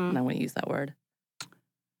 And I want to use that word.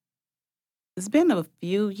 It's been a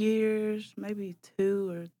few years, maybe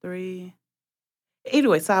 2 or 3.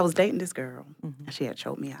 Anyway, so I was dating this girl, and she had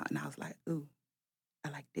showed me out, and I was like, ooh, I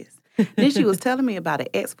like this. Then she was telling me about an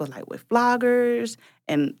expo, like with floggers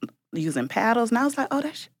and using paddles, and I was like, oh,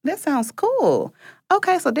 that sounds cool.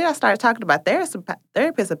 Okay, so then I started talking about therapists about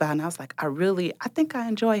it, and I was like, I think I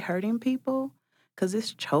enjoy hurting people, because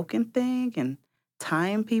this choking thing and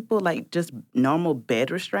tying people, like just normal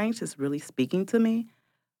bed restraints is really speaking to me.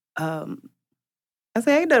 I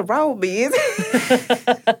said, ain't nothing wrong with me, is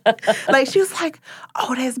it? Like, she was like,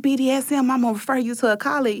 oh, that's BDSM. I'm going to refer you to a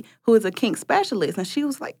colleague who is a kink specialist. And she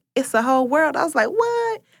was like, it's a whole world. I was like,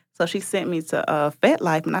 what? So she sent me to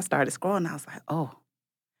FetLife, and I started scrolling. I was like, oh,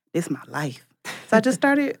 this is my life. So I just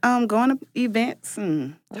started going to events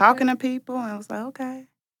and talking to people. And I was like, okay.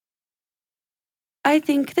 I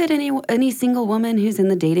think that any single woman who's in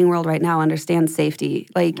the dating world right now understands safety.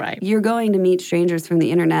 Like, you're going to meet strangers from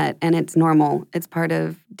the internet, and it's normal. It's part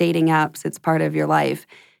of dating apps. It's part of your life.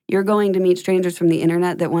 You're going to meet strangers from the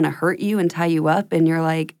internet that want to hurt you and tie you up, and you're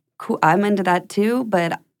like, cool, I'm into that too,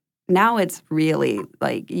 but now it's really,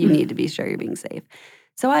 like, you need to be sure you're being safe.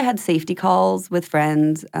 So I had safety calls with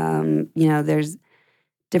friends. There's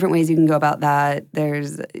different ways you can go about that.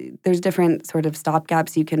 There's different sort of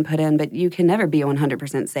stopgaps you can put in, but you can never be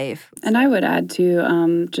 100% safe. And I would add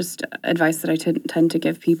to just advice that I tend to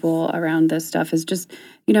give people around this stuff is just,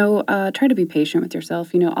 try to be patient with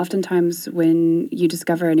yourself. Oftentimes when you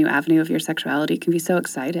discover a new avenue of your sexuality, it can be so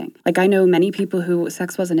exciting. Like, I know many people who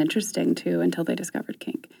sex wasn't interesting to until they discovered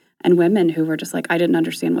kink. And women who were just like, I didn't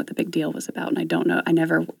understand what the big deal was about. And I don't know, I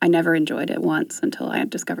never enjoyed it once until I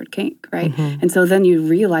had discovered kink, right? And so then you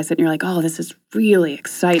realize it and you're like, oh, this is really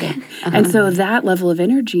exciting. And so that level of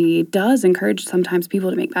energy does encourage sometimes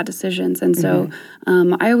people to make bad decisions. And so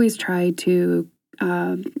I always try to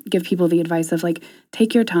give people the advice of like,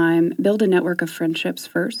 take your time, build a network of friendships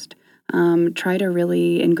first. Try to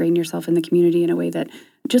really ingrain yourself in the community in a way that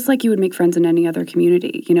just like you would make friends in any other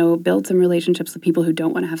community, build some relationships with people who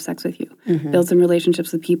don't want to have sex with you. Build some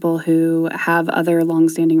relationships with people who have other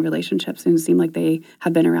long-standing relationships and seem like they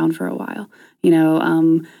have been around for a while.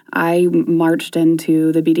 I marched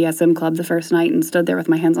into the BDSM club the first night and stood there with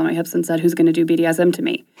my hands on my hips and said, who's going to do BDSM to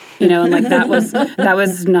me? And like that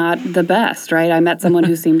was not the best, right? I met someone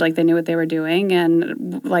who seemed like they knew what they were doing,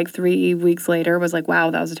 and like 3 weeks later was like,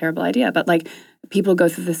 wow, that was a terrible idea. But like people go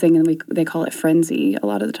through this thing and they call it frenzy a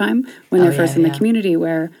lot of the time when they're first in the community,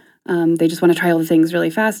 where they just want to try all the things really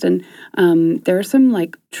fast. And there are some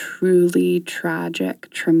like truly tragic,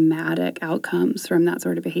 traumatic outcomes from that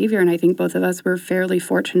sort of behavior. And I think both of us were fairly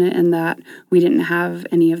fortunate in that we didn't have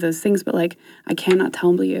any of those things. But like, I cannot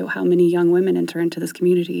tell you how many young women enter into this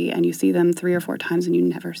community and you see them 3 or 4 times and you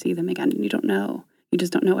never see them again. And you don't know. You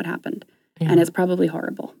just don't know what happened. And it's probably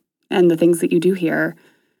horrible. And the things that you do hear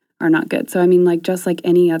are not good. So I mean, like, just like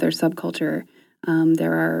any other subculture,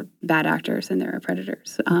 there are bad actors and there are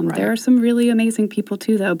predators. There are some really amazing people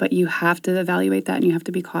too, though, but you have to evaluate that and you have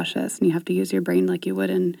to be cautious and you have to use your brain like you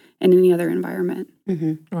would in any other environment.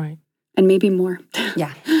 Right. And maybe more.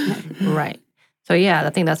 Yeah. Right. So yeah, I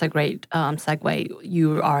think that's a great segue.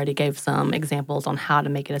 You already gave some examples on how to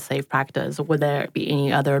make it a safe practice. Would there be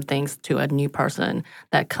any other things to a new person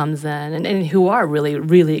that comes in and who are really,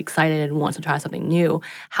 really excited and wants to try something new,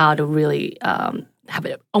 how to really have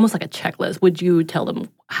it almost like a checklist? Would you tell them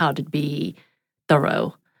how to be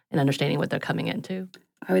thorough and understanding what they're coming into?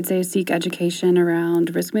 I would say seek education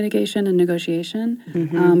around risk mitigation and negotiation,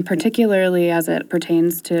 Mm-hmm. particularly as it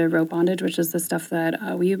pertains to rope bondage, which is the stuff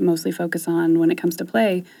that we mostly focus on when it comes to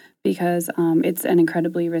play, because it's an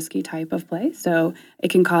incredibly risky type of play. So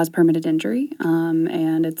it can cause permanent injury,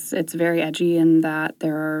 and it's very edgy in that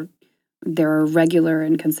there are regular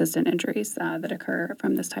and consistent injuries that occur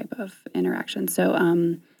from this type of interaction.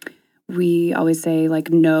 So we always say, like,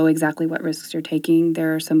 know exactly what risks you're taking.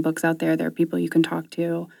 There are some books out there. There are people you can talk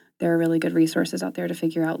to. There are really good resources out there to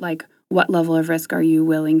figure out, like, what level of risk are you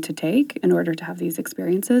willing to take in order to have these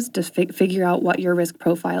experiences, to figure out what your risk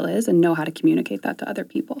profile is and know how to communicate that to other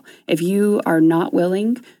people. If you are not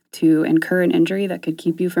willing to incur an injury that could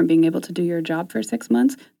keep you from being able to do your job for 6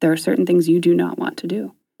 months, there are certain things you do not want to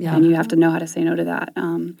do. Yeah. And you have to know how to say no to that,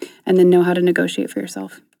 and then know how to negotiate for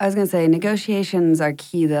yourself. I was going to say, negotiations are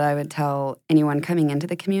key that I would tell anyone coming into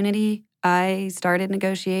the community. I started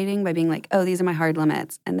negotiating by being like, oh, these are my hard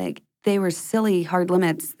limits. And they were silly hard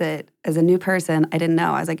limits that as a new person, I didn't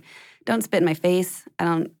know. I was like, don't spit in my face.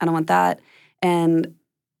 I don't want that. And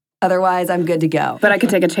otherwise, I'm good to go. But I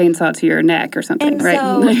could take a chainsaw to your neck or something, And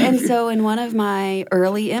right? so in one of my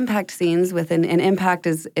early impact scenes with an impact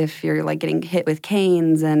is if you're like getting hit with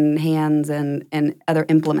canes and hands and other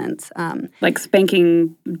implements. Like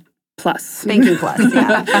spanking plus. Spanking plus,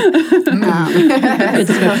 yeah.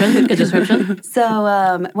 Good description. So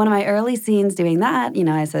one of my early scenes doing that,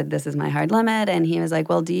 I said, this is my hard limit. And he was like,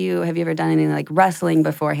 well, have you ever done anything like wrestling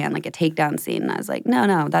beforehand, like a takedown scene? And I was like,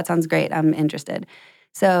 no, that sounds great. I'm interested.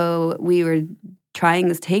 So we were trying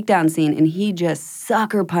this takedown scene, and he just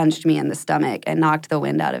sucker punched me in the stomach and knocked the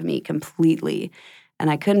wind out of me completely. And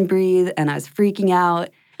I couldn't breathe, and I was freaking out.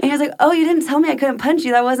 And he was like, oh, you didn't tell me I couldn't punch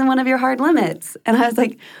you. That wasn't one of your hard limits. And I was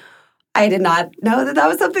like, I did not know that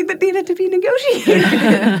was something that needed to be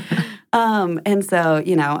negotiated. And so,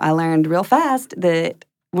 I learned real fast that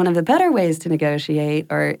one of the better ways to negotiate,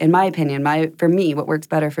 or in my opinion, for me, what works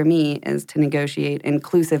better for me is to negotiate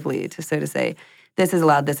inclusively, to say, this is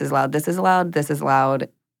allowed, this is allowed, this is allowed, this is allowed,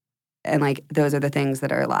 and like those are the things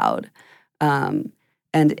that are allowed. And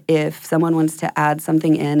if someone wants to add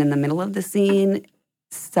something in the middle of the scene,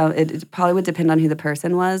 so it probably would depend on who the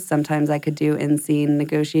person was. Sometimes I could do in-scene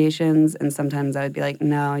negotiations, and sometimes I would be like,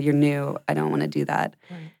 no, you're new, I don't want to do that.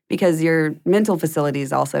 Right. Because your mental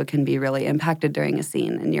facilities also can be really impacted during a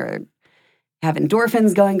scene, and you have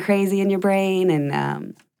endorphins going crazy in your brain,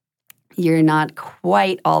 and you're not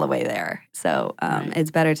quite all the way there. So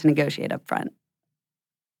it's better to negotiate up front.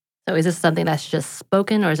 So is this something that's just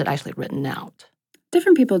spoken, or is it actually written out?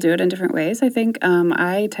 Different people do it in different ways. I think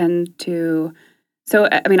I tend to... So,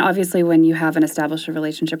 I mean, obviously, when you have an established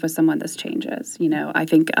relationship with someone, this changes. I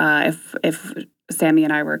think if Sammy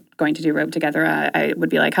and I were going to do rope together, I would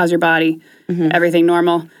be like, how's your body? Mm-hmm. Everything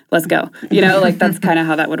normal? Let's go. Like that's kind of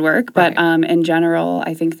how that would work. But in general,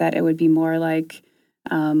 I think that it would be more like...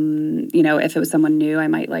 if it was someone new, I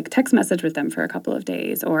might like text message with them for a couple of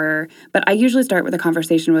days, but I usually start with a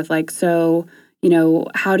conversation with like, so,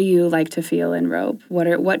 how do you like to feel in rope?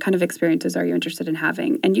 What kind of experiences are you interested in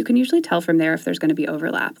having? And you can usually tell from there if there's going to be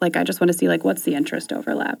overlap. Like, I just want to see like, what's the interest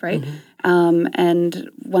overlap, right? Mm-hmm. And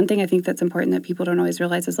one thing I think that's important that people don't always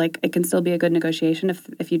realize is like, it can still be a good negotiation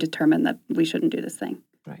if you determine that we shouldn't do this thing.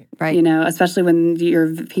 Right. Especially when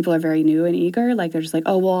people are very new and eager, like they're just like,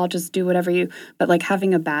 oh, well, I'll just do whatever you, but like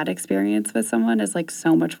having a bad experience with someone is like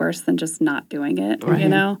so much worse than just not doing it,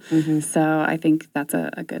 Mm-hmm. So I think that's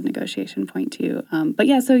a good negotiation point too. But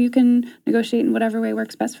yeah, so you can negotiate in whatever way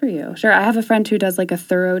works best for you. Sure. I have a friend who does like a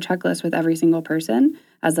thorough checklist with every single person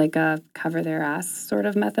as like a cover their ass sort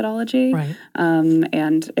of methodology. Right.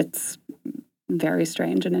 And it's very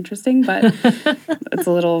strange and interesting, but it's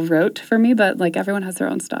a little rote for me, but like everyone has their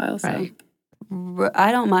own style. So. Right.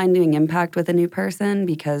 I don't mind doing impact with a new person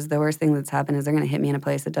because the worst thing that's happened is they're going to hit me in a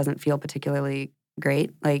place that doesn't feel particularly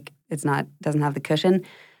great. Like doesn't have the cushion.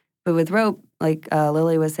 But with rope, like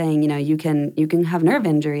Lily was saying, you can have nerve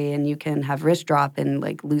injury and you can have wrist drop and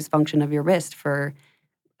like lose function of your wrist for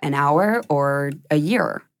an hour or a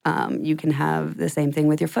year. You can have the same thing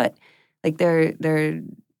with your foot. Like they're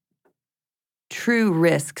true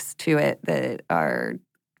risks to it that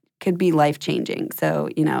could be life-changing. So,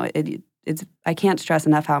 it's I can't stress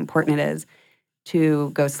enough how important it is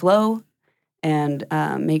to go slow and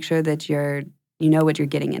make sure that you know what you're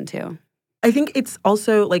getting into. I think it's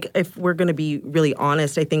also, like, if we're going to be really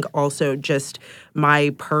honest, I think also just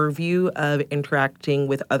my purview of interacting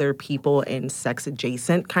with other people in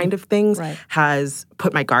sex-adjacent kind of things Right. has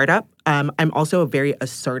put my guard up. I'm also a very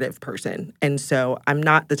assertive person, and so I'm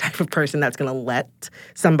not the type of person that's going to let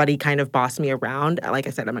somebody kind of boss me around. Like I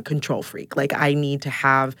said, I'm a control freak. Like, I need to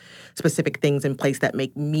have specific things in place that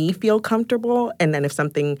make me feel comfortable, and then if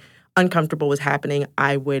something uncomfortable was happening,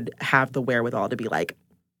 I would have the wherewithal to be like,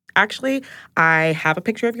 actually, I have a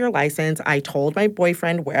picture of your license. I told my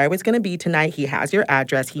boyfriend where I was going to be tonight. He has your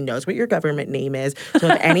address. He knows what your government name is. So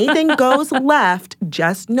if anything goes left,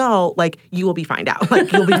 just know, like, you will be found out.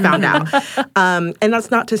 Like, you'll be found out. And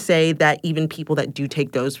that's not to say that even people that do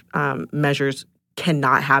take those measures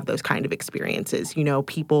cannot have those kind of experiences. You know,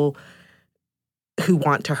 people who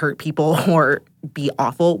want to hurt people or be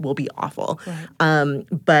awful will be awful. Right.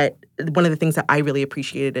 But one of the things that I really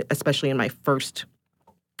appreciated, especially in my first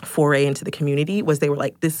foray into the community, was they were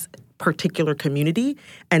like, this particular community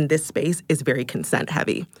and this space is very consent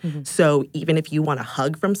heavy. Mm-hmm. So even if you want a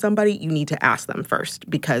hug from somebody, you need to ask them first,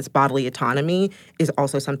 because bodily autonomy is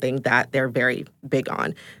also something that they're very big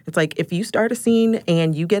on. It's like, if you start a scene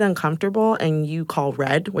and you get uncomfortable and you call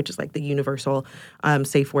red, which is like the universal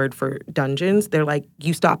safe word for dungeons, they're like,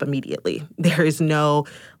 you stop immediately. There is no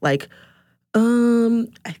like,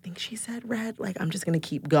 I think she said red, like, I'm just gonna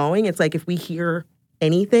keep going. It's like, if we hear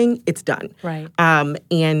anything, it's done. Right.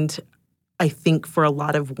 And I think for a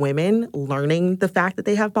lot of women, learning the fact that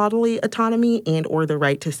they have bodily autonomy and or the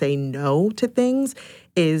right to say no to things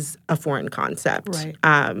is a foreign concept.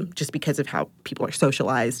 Right. Just because of how people are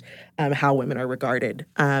socialized, how women are regarded.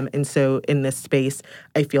 And so in this space,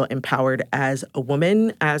 I feel empowered as a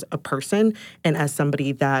woman, as a person, and as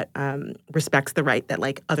somebody that respects the right that,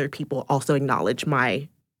 like, other people also acknowledge my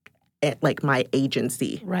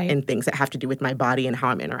agency Right. and things that have to do with my body and how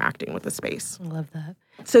I'm interacting with the space. I love that.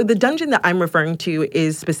 So the dungeon that I'm referring to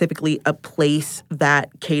is specifically a place that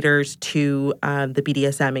caters to the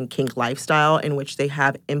BDSM and kink lifestyle, in which they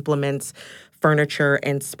have implements, furniture,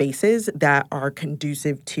 and spaces that are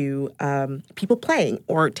conducive to people playing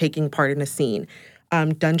or taking part in a scene.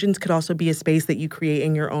 Dungeons could also be a space that you create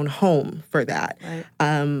in your own home for that. Right.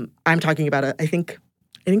 I'm talking about I think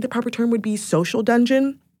the proper term would be social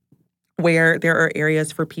dungeon, where there are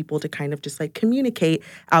areas for people to kind of just like communicate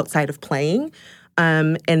outside of playing.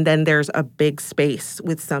 And then there's a big space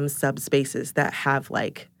with some subspaces that have,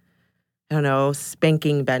 like, I don't know,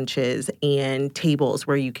 spanking benches and tables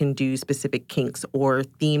where you can do specific kinks, or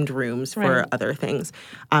themed rooms for Right. other things.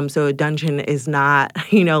 So a dungeon is not,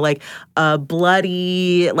 like a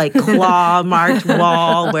bloody, like, claw-marked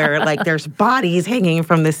wall where, like, there's bodies hanging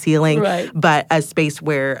from the ceiling, Right. but a space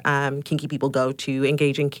where kinky people go to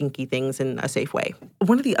engage in kinky things in a safe way.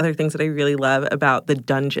 One of the other things that I really love about the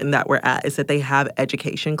dungeon that we're at is that they have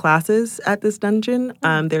education classes at this dungeon.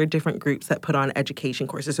 There are different groups that put on education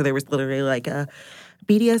courses. So there was literally like a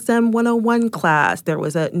BDSM 101 class. There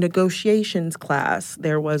was a negotiations class.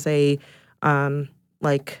 There was a,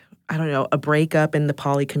 a breakup in the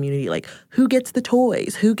poly community, like, who gets the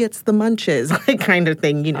toys, who gets the munches, like, kind of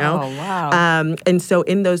thing, Oh, wow. And so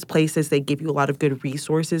in those places, they give you a lot of good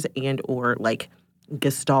resources and or, like,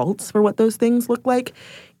 gestalts for what those things look like.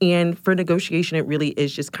 And for negotiation, it really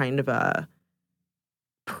is just kind of a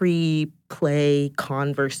pre-play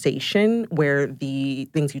conversation where the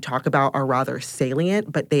things you talk about are rather salient,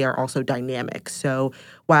 but they are also dynamic. So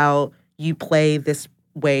while you play this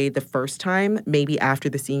way the first time, maybe after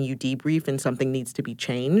the scene you debrief and something needs to be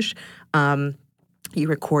changed, you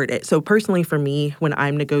record it. So personally for me, when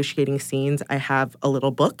I'm negotiating scenes, I have a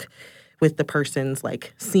little book with the person's,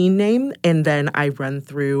 like, scene name, and then I run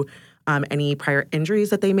through any prior injuries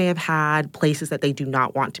that they may have had, places that they do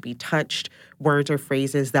not want to be touched, words or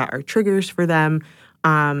phrases that are triggers for them,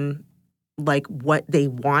 like what they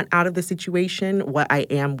want out of the situation, what I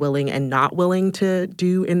am willing and not willing to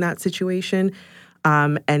do in that situation,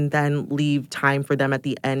 and then leave time for them at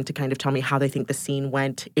the end to kind of tell me how they think the scene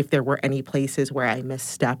went, if there were any places where I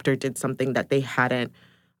misstepped or did something that they hadn't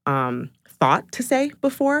thought to say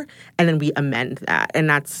before, and then we amend that. And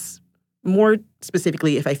that's more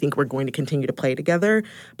specifically if I think we're going to continue to play together,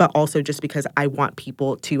 but also just because I want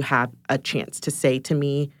people to have a chance to say to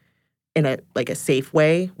me in a safe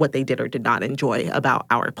way what they did or did not enjoy about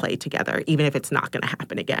our play together, even if it's not going to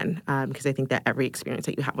happen again. Because I think that every experience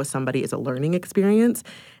that you have with somebody is a learning experience.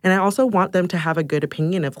 And I also want them to have a good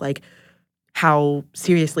opinion of, like, how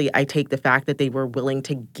seriously I take the fact that they were willing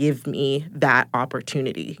to give me that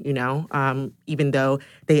opportunity, even though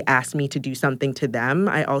they asked me to do something to them.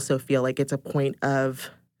 I also feel like it's a point of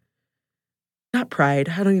not pride,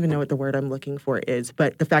 I don't even know what the word I'm looking for is,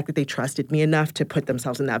 but the fact that they trusted me enough to put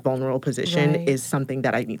themselves in that vulnerable position Right. is something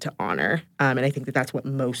that I need to honor. And I think that that's what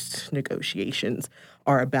most negotiations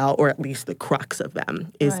are about, or at least the crux of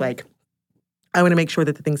them is Right. like, I want to make sure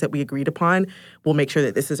that the things that we agreed upon, we'll make sure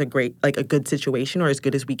that this is a good situation or as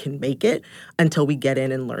good as we can make it until we get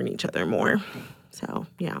in and learn each other more. So,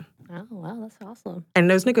 yeah. Oh, wow, that's awesome. And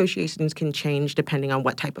those negotiations can change depending on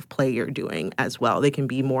what type of play you're doing as well. They can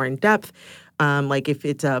be more in depth, like if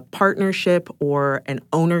it's a partnership or an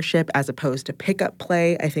ownership as opposed to pickup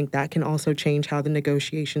play. I think that can also change how the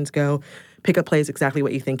negotiations go. Pickup play is exactly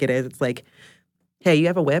what you think it is. It's like, hey, you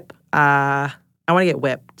have a whip. I want to get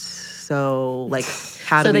whipped. So, like,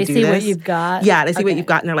 how do we do this? So they see what you've got? Yeah, they see what you've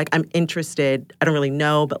got, and they're like, I'm interested. I don't really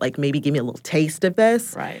know, but, like, maybe give me a little taste of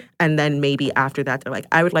this. Right. And then maybe after that, they're like,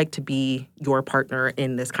 I would like to be your partner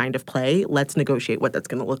in this kind of play. Let's negotiate what that's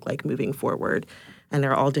going to look like moving forward. And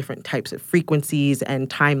there are all different types of frequencies and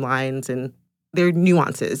timelines, and there are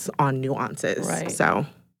nuances on nuances. Right. So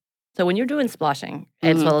when you're doing splashing,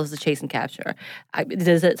 as well as the chase and capture,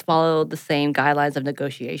 does it follow the same guidelines of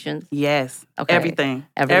negotiations? Yes. Okay. Everything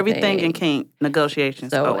in kink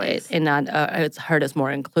negotiations So always. it's heard it's more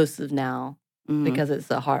inclusive now Mhm. because it's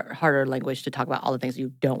a harder language to talk about all the things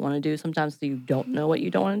you don't want to do sometimes, so you don't know what you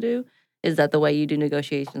don't want to do. Is that the way you do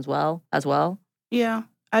negotiations as well? Yeah.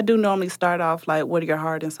 I do normally start off like, what are your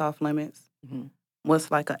hard and soft limits? Mhm. What's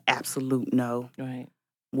like an absolute no? Right.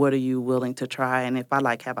 What are you willing to try? And if I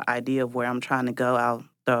like have an idea of where I'm trying to go, I'll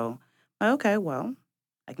throw, okay, well,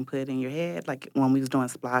 I can put it in your head. Like when we was doing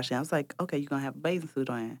splashing, I was like, okay, you're going to have a bathing suit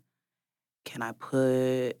on. Can I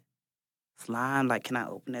put slime? Like, can I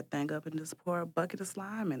open that thing up and just pour a bucket of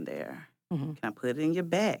slime in there? Mhm. Can I put it in your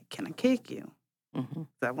back? Can I kick you? Mhm. 'Cause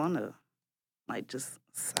I want to, like, just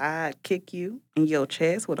side kick you in your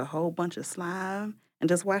chest with a whole bunch of slime and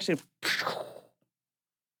just watch it.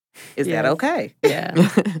 Is that Yes. okay? Yeah.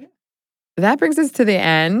 That brings us to the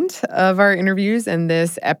end of our interviews in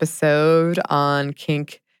this episode on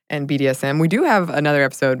kink and BDSM. We do have another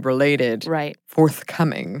episode related Right.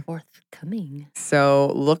 forthcoming. Forthcoming.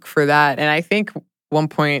 So look for that. And I think one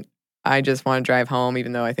point I just want to drive home,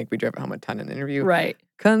 even though I think we drove it home a ton in the interview. Right.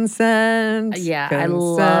 Consent. Yeah, I Consent.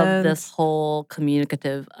 love this whole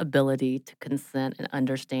communicative ability to consent and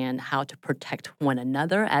understand how to protect one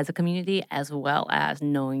another as a community, as well as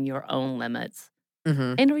knowing your own limits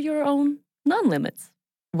Mhm. and your own non-limits.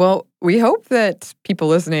 Well, we hope that people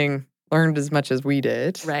listening learned as much as we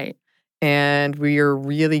did. Right. And we are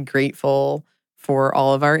really grateful for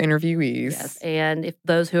all of our interviewees. Yes. And if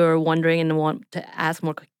those who are wondering and want to ask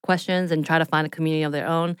more questions and try to find a community of their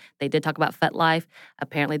own, they did talk about FetLife.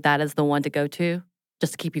 Apparently, that is the one to go to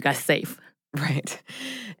just to keep you guys safe. Right.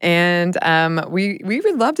 And we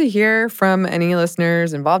would love to hear from any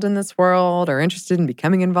listeners involved in this world or interested in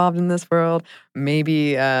becoming involved in this world.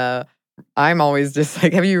 Maybe I'm always just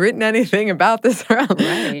like, have you written anything about this world?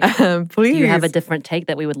 Right. Please. Do you have a different take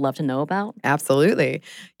that we would love to know about? Absolutely.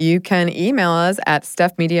 You can email us at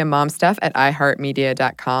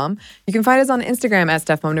stuffmediamomstuff@iheartmedia.com. You can find us on Instagram at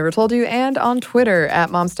Stuff Mom Never Told You and on Twitter at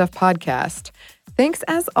MomStuffPodcast. Thanks,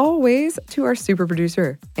 as always, to our super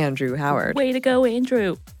producer, Andrew Howard. Way to go,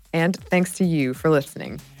 Andrew. And thanks to you for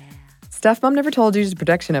listening. Stuff Mom Never Told You is a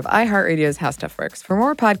production of iHeartRadio's How Stuff Works. For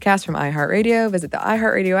more podcasts from iHeartRadio, visit the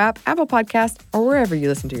iHeartRadio app, Apple Podcast, or wherever you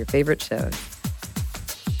listen to your favorite shows.